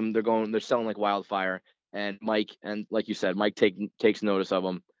 loves them. They're selling like wildfire. And Mike, and like you said, Mike takes notice of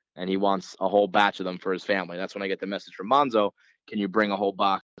them, and he wants a whole batch of them for his family. That's when I get the message from Monzo. Can you bring a whole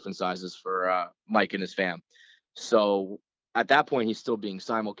box of different sizes for Mike and his fam? So at that point, he's still being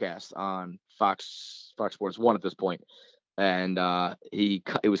simulcast on Fox Sports 1 at this point. And he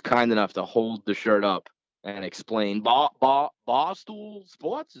was kind enough to hold the shirt up and explain Barstool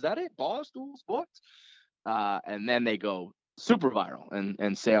Sports. Is that it? Barstool Sports? And then they go super viral,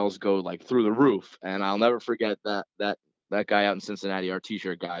 and sales go like through the roof. And I'll never forget that guy out in Cincinnati, our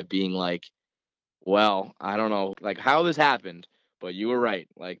t-shirt guy, being like, well, I don't know like how this happened, but you were right.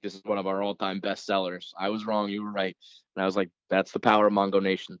 Like, this is one of our all-time best sellers. I was wrong, you were right. And I was like, that's the power of Mongo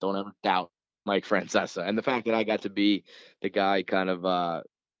Nation. Don't ever doubt Mike Francesa. And the fact that I got to be the guy kind of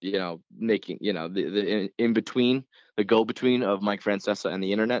making, the in between, the go-between of Mike Francesa and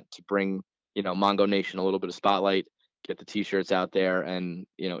the internet to bring, Mongo Nation a little bit of spotlight, get the t-shirts out there, and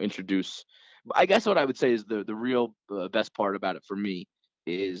introduce. I guess what I would say is the real best part about it for me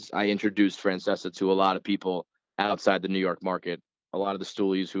is I introduced Francesa to a lot of people outside the New York market, a lot of the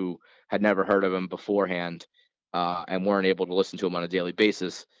Stoolies who had never heard of him beforehand and weren't able to listen to him on a daily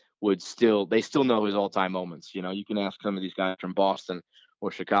basis they still know his all-time moments. You can ask some of these guys from Boston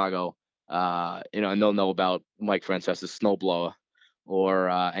or Chicago, and they'll know about Mike Francesa's snowblower or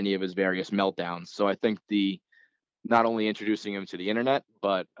any of his various meltdowns. So I think not only introducing him to the internet,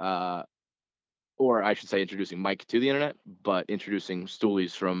 but or I should say introducing Mike to the internet, but introducing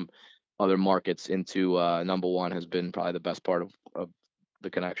Stoolies from other markets into number one has been probably the best part of the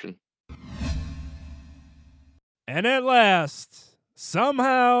connection. And at last,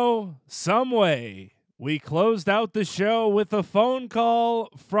 somehow, some way, we closed out the show with a phone call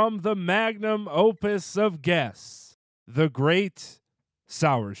from the magnum opus of guests, the great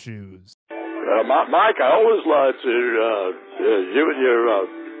Sour Shoes. Mike, I always like to you and your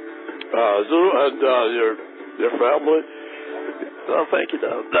Zoo and your family. Oh, thank you,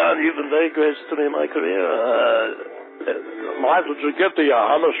 Don. You've been very gracious to me in my career. Mike, did you get the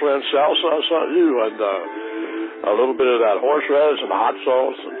hummus ranch salsa I sent you, and a little bit of that horseradish and hot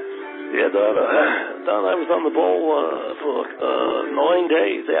sauce? Yeah, Don, I was on the bowl for 9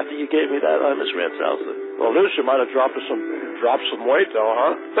 days after you gave me that hummus ranch salsa. Well, at least you might have dropped some weight, though,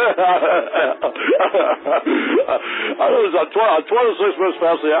 huh? I was on 26 minutes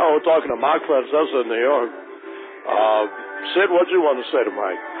past the hour. We're talking to Mike Francesa in New York. Sid, what do you want to say to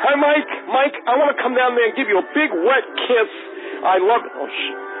Mike? Hi, Mike. Mike, I want to come down there and give you a big wet kiss. I love it.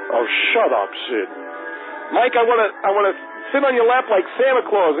 Oh, shut up, Sid. Mike, I want to sit on your lap like Santa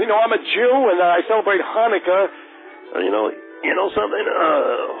Claus. I'm a Jew and I celebrate Hanukkah. You know something?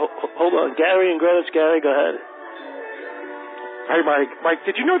 Hold on, Gary and Greenwich. Gary, go ahead. Hey, Mike. Mike,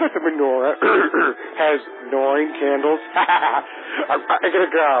 did you know that the menorah has 9 candles? I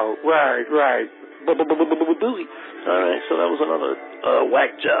gotta go. Right. All right, so that was another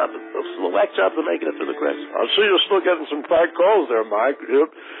whack job. So the whack jobs are making it through the cracks. I see you're still getting some fat calls there, Mike. Yep.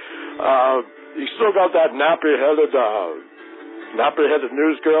 You still got that nappy-headed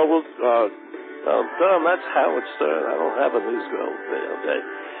news girl with... Don, that's Howard Stern. I don't have a news girl. Okay.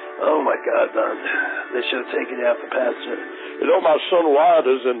 Oh, my God, Don. They should have taken you out for pasture. My son Wyatt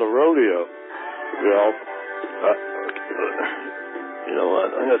is in the rodeo. You know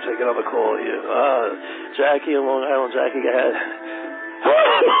what? I'm going to take another call here. Jackie in Long Island. Jackie, go ahead.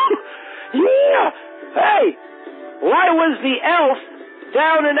 Yeah! Hey! Why was the elf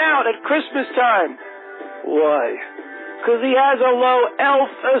down and out at Christmas time? Why? Because he has a low elf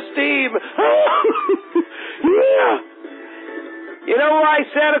esteem. Yeah! You know why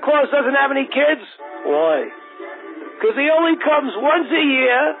Santa Claus doesn't have any kids? Why? Because he only comes once a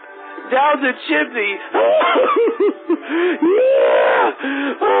year down the chimney. Yeah!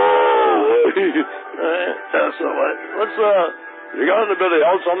 So what? You got anybody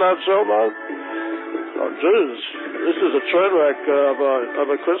else on that show, man? Oh, jeez. This is a train wreck of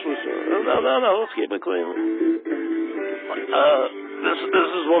a Christmas. No. Let's keep it clean. This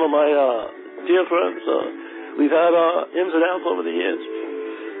is one of my dear friends. We've had ins and outs over the years.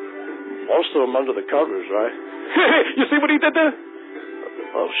 Most of them under the covers, right? You see what he did there?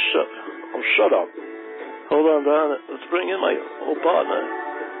 Oh, shut up. Hold on, Don. Let's bring in my old partner,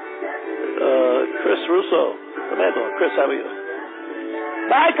 Chris Russo. The Mad Dog. Chris, how are you?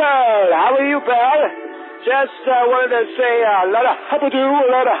 Michael, how are you, pal? Just wanted to say a lot of hubba-doo,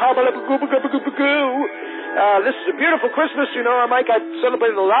 a lot of hubba-goo-goo-goo-goo. This is a beautiful Christmas, Mike. I've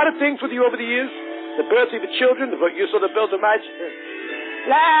celebrated a lot of things with you over the years. The birth of the children, the use of the Bells of Magic.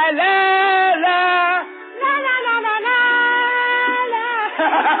 La, la, la. La, la, la, la, la, la.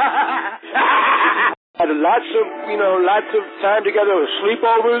 lots of time together with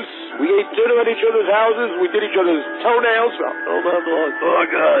sleepovers. We ate dinner at each other's houses. We did each other's toenails. Oh,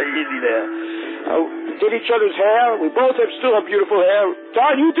 God, easy there. We did each other's hair. We both still have beautiful hair.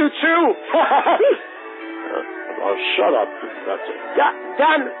 Don, you do too. Oh, shut up. That's it.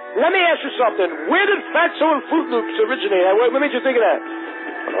 Don, let me ask you something. Where did Fatso and Fruit Loops originate? What made you think of that?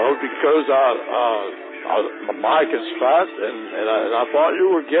 Oh, because Mike is fat, and I thought you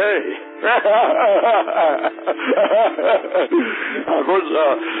were gay. Of course, it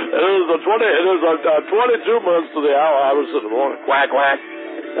was 22 minutes to the hour. I was in the morning. Quack, quack.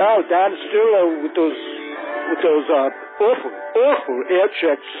 Oh, Don, still with those awful air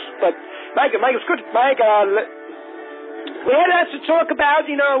checks. But Mike, it's good. Mike, we had lots to talk about.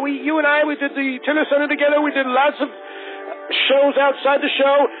 You and I, we did the Tennis Center together. We did lots of shows outside the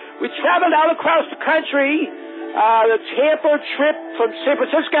show. We traveled all across the country. The Tampa trip from San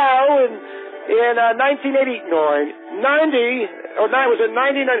Francisco in 1989. 90, or 9, was it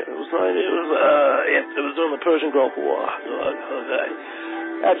 99? It was 90. It was during the Persian Gulf War. Okay.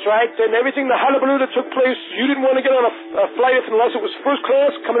 That's right. And everything, the hullabaloo that took place, you didn't want to get on a flight unless it was first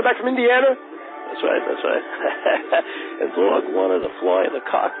class coming back from Indiana. That's right. And Zorg wanted to fly in the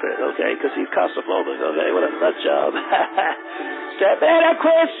cockpit, okay, because he's claustrophobic, okay? What a nut job. Step into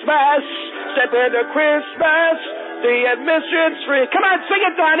Christmas, the admission's free. Come on, sing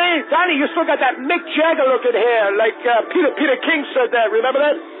it, Donnie. Donnie, you still got that Mick Jagger looking hair, like Peter King said that. Remember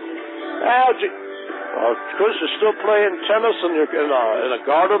that? Chris, you're still playing tennis in a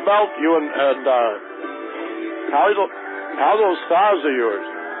garter belt. You and how those thighs of yours?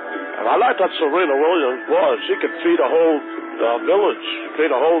 And I like that Serena Williams. Boy, she could feed a whole village,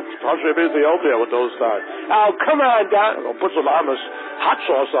 feed a whole country of Ethiopia with those thighs. Oh, come on, Don. I'll put some hot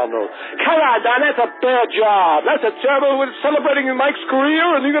sauce on those. Come on, Don. That's a bad job. That's a terrible. We're celebrating Mike's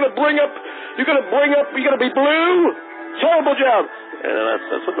career, and you're gonna be blue. Terrible job. Yeah,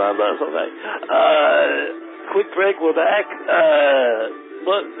 that's what Don does. Okay. Quick break. We're back.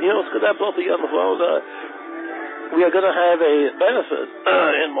 But it's good to have both of you on the phone. We are going to have a benefit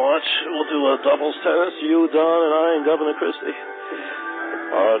in March. We'll do a doubles tennis, you, Don, and I, and Governor Christie.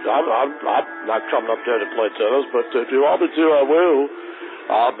 I'm not coming up there to play tennis, but if you want me to, I will.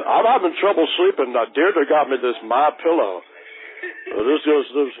 I'm having trouble sleeping. Deirdre got me this My Pillow.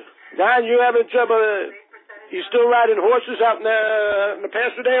 Don, you having trouble? You still riding horses out in the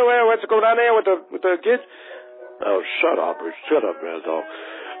pasture there? What's going on there with the kids? Oh, shut up, man.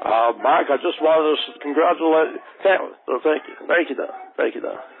 Mike, I just wanted to congratulate. Thank you, Don. Thank you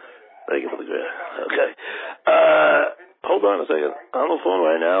for the gift. Okay. Hold on a second. On the phone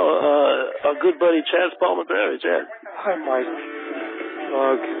right now, our good buddy Chad Palmer-Berry. Chad. Hi, Mike.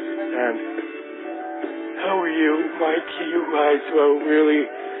 Doug, and how are you, Mike? You guys really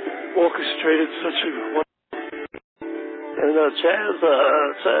orchestrated such a wonderful. And Chaz,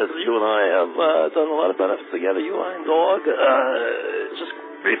 you and I have done a lot of benefits together. You, I, and Dog. Just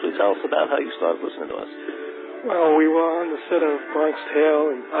briefly tell us about how you started listening to us. Well, we were on the set of Bronx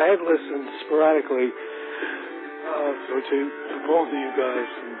Tale, and I had listened sporadically to both of you guys.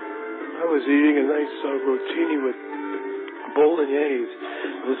 And I was eating a nice rotini with bolognese,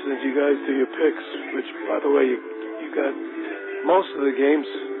 listening to you guys do your picks, which, by the way, you got most of the games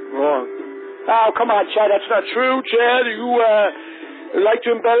wrong. Oh, come on, Chad. That's not true, Chad. You like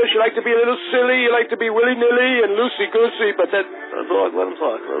to embellish. You like to be a little silly. You like to be willy-nilly and loosey-goosey, but that... Let him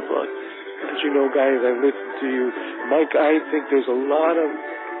talk. As you know, guys, I listened to you. Mike, I think there's a lot of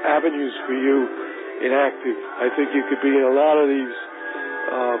avenues for you in acting. I think you could be in a lot of these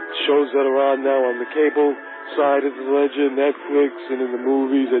shows that are on now on the cable side of the ledger, Netflix, and in the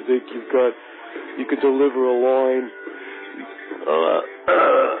movies. I think you could deliver a line.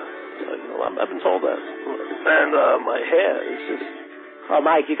 I've been told that. And my hair is just... Oh,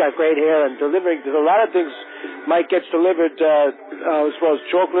 Mike, you got great hair. And delivering... There's a lot of things Mike gets delivered as far as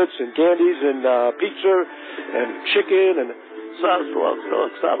chocolates and candies and pizza and chicken and... Stop it.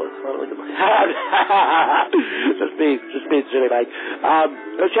 Just being silly, Mike.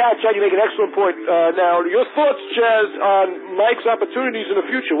 Chad, you make an excellent point. Now, your thoughts, Chaz, on Mike's opportunities in the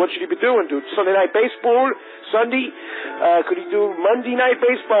future. What should he be doing? Do Sunday night baseball? Sunday? Could he do Monday night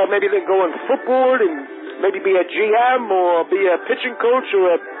baseball? Maybe then go on football and maybe be a GM or be a pitching coach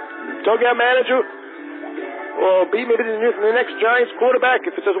or a dugout manager? Or be maybe the next Giants quarterback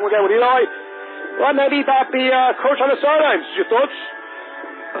if it doesn't work out with Eli? Well, maybe about be coach on the sidelines. Your thoughts?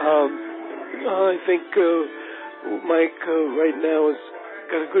 I think Mike right now has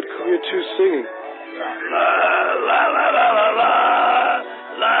got a good career too singing. La la la la la la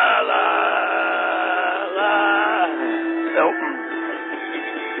la la la. Elton.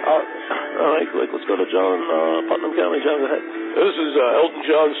 All right, quick. Let's go to John, Putnam County. John, go ahead. This is Elton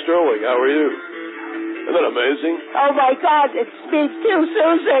John Sterling. How are you? Isn't that amazing? Oh, my God, it's me too,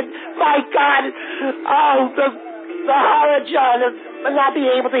 Susan. My God. Oh, the horror, John, of not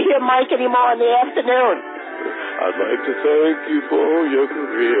being able to hear Mike anymore in the afternoon. I'd like to thank you for your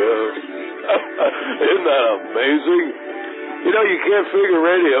career. Isn't that amazing? You know, you can't figure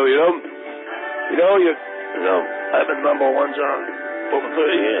radio, you know. I've been number one, John, over 30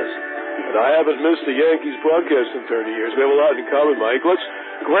 years. And I haven't missed the Yankees broadcast in 30 years. We have a lot in common, Mike. Let's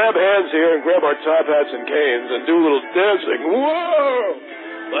grab hands here and grab our top hats and canes and do a little dancing. Whoa!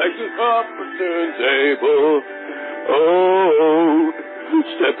 Like the copper turntable. Oh,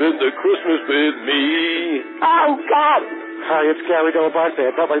 step into Christmas with me. Oh, God. Hi, it's Gary Delabate.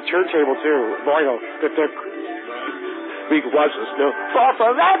 I brought my turntable, too. Vinyl. We can watch this, no? For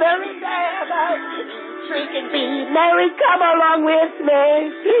forever and ever, drink and be merry, come along with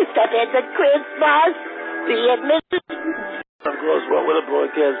me. Step into Christmas, be admitted. Of course, what would a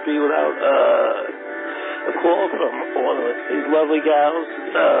broadcast be without a call from one of these lovely gals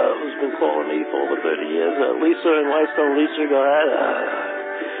who's been calling me for over 30 years? Lisa in Whitestone. Lisa, go ahead.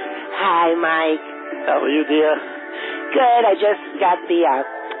 Hi, Mike. How are you, dear? Good. I just got the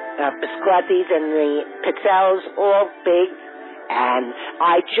biscottis and the pizzelles all baked, and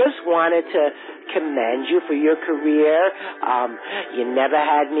I just wanted to commend you for your career. You never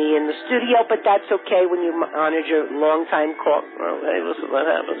had me in the studio, but that's okay when you honored your long-time call. Well, hey, listen, that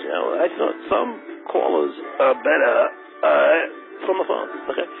happens. You know, I thought some callers are better from the phone,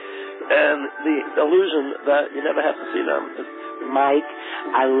 okay? And the illusion that you never have to see them. Mike,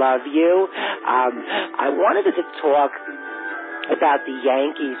 I love you. I wanted to talk about the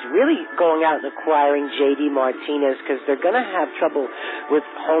Yankees really going out and acquiring J.D. Martinez because they're going to have trouble with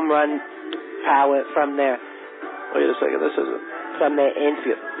home run power from their... Wait a second, this isn't... From their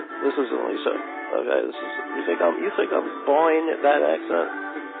infield. This isn't Lisa. Okay, this is... You think I'm born that accent?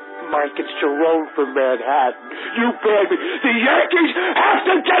 Mike, it's Jerome from Manhattan. You beg me. The Yankees have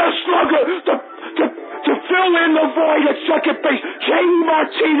to get a slugger to fill in the void at second base. J.D.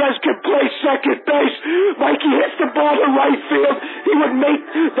 Martinez can play second base. Mike, he hits the ball to right field. He would make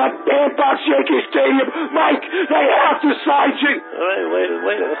that bandbox Yankee Stadium. Mike, they have to sign you. All right,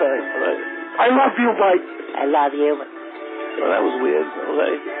 wait a second. All right. I love you, Mike. I love you. Well, that was weird.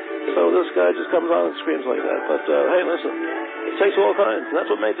 Okay. So this guy just comes on and screams like that. But, hey, listen. It takes all kinds. And that's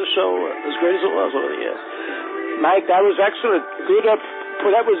what made the show as great as it was over the years. Mike, that was excellent. Good up.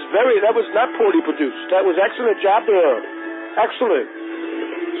 That was not poorly produced. That was excellent job there. Excellent.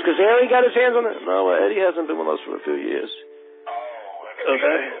 Because Harry got his hands on it. No, Eddie hasn't been with us for a few years.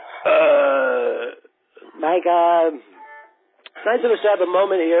 Okay. Mike, nice of us to have a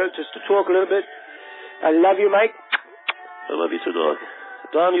moment here just to talk a little bit. I love you, Mike. I love you too, dog.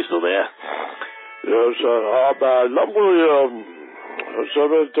 Don, you still there? Yes,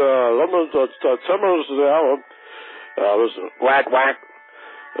 listen, whack.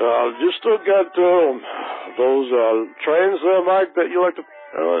 You still got those trains there, Mike, that you like to...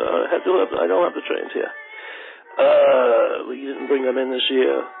 I don't have the trains here. We didn't bring them in this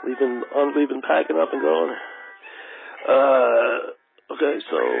year. We've been packing up and going. Okay,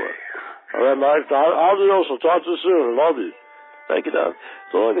 so... All right, Mike, I'll do also. Talk to you soon. Love you. Thank you, Don.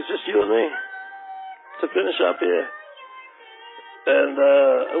 So long it's just you and me to finish up here. And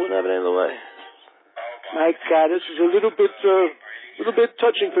I wouldn't have it any other way. Mike, this is a little bit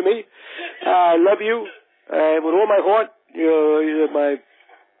touching for me. I love you with all my heart.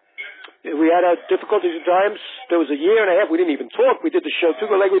 We had our difficulties at times. There was a year and a half we didn't even talk. We did the show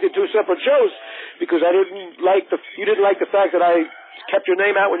we did two separate shows because you didn't like the fact that I kept your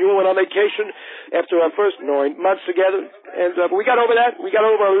name out when you went on vacation after our first 9 months together. And but we got over that. We got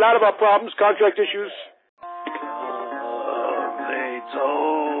over a lot of our problems, contract issues. They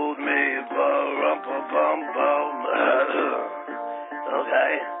told me,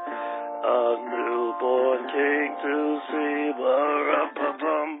 okay, a newborn king to see, There's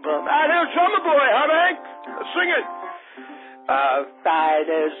Drummer Boy, huh, Hank? Sing it.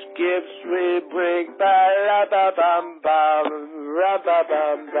 Finest gifts we bring, ba-la-ba-bum-bum,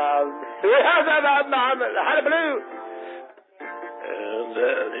 ra-ba-bum-bum, ra-ba-bum-bum, hallelujah. And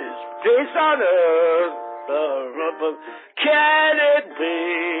there is peace on earth. Can it be?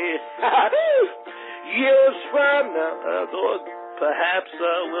 Years from now, perhaps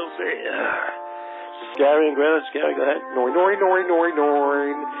we'll see. Gary and Greenwich. Gary, go ahead. Noin.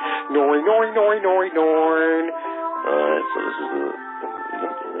 Alright, so this is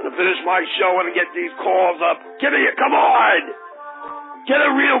I'm going to finish my show and get these calls up. Come on! Get a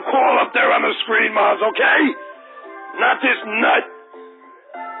real call up there on the screen, Mars, okay? Not this nut.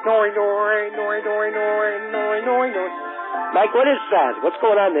 Mike, what is that? What's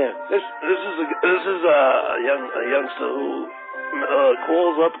going on there? This is a youngster who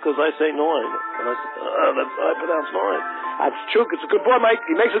calls up because I say Noin. And I pronounce Noin. That's true. It's a good boy, Mike.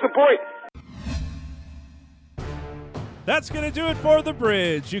 He makes a good point. That's going to do it for The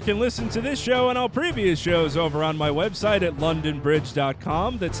Bridge. You can listen to this show and all previous shows over on my website at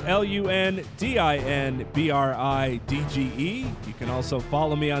londonbridge.com. That's LUNDINBRIDGE. You can also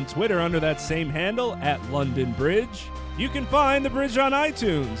follow me on Twitter under that same handle, at LondonBridge. You can find The Bridge on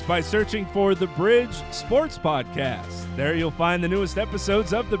iTunes by searching for The Bridge Sports Podcast. There you'll find the newest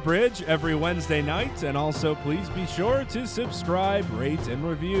episodes of The Bridge every Wednesday night, and also please be sure to subscribe, rate, and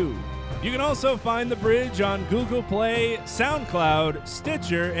review. You can also find The Bridge on Google Play, SoundCloud,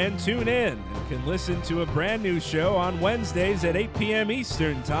 Stitcher, and TuneIn. You can listen to a brand new show on Wednesdays at 8 p.m.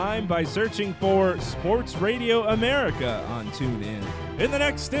 Eastern Time by searching for Sports Radio America on TuneIn. In the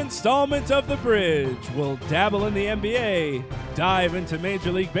next installment of The Bridge, we'll dabble in the NBA, dive into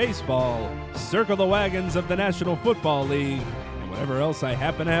Major League Baseball, circle the wagons of the National Football League, and whatever else I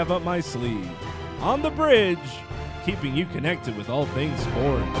happen to have up my sleeve. On The Bridge, keeping you connected with all things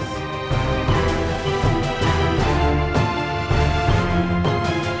sports.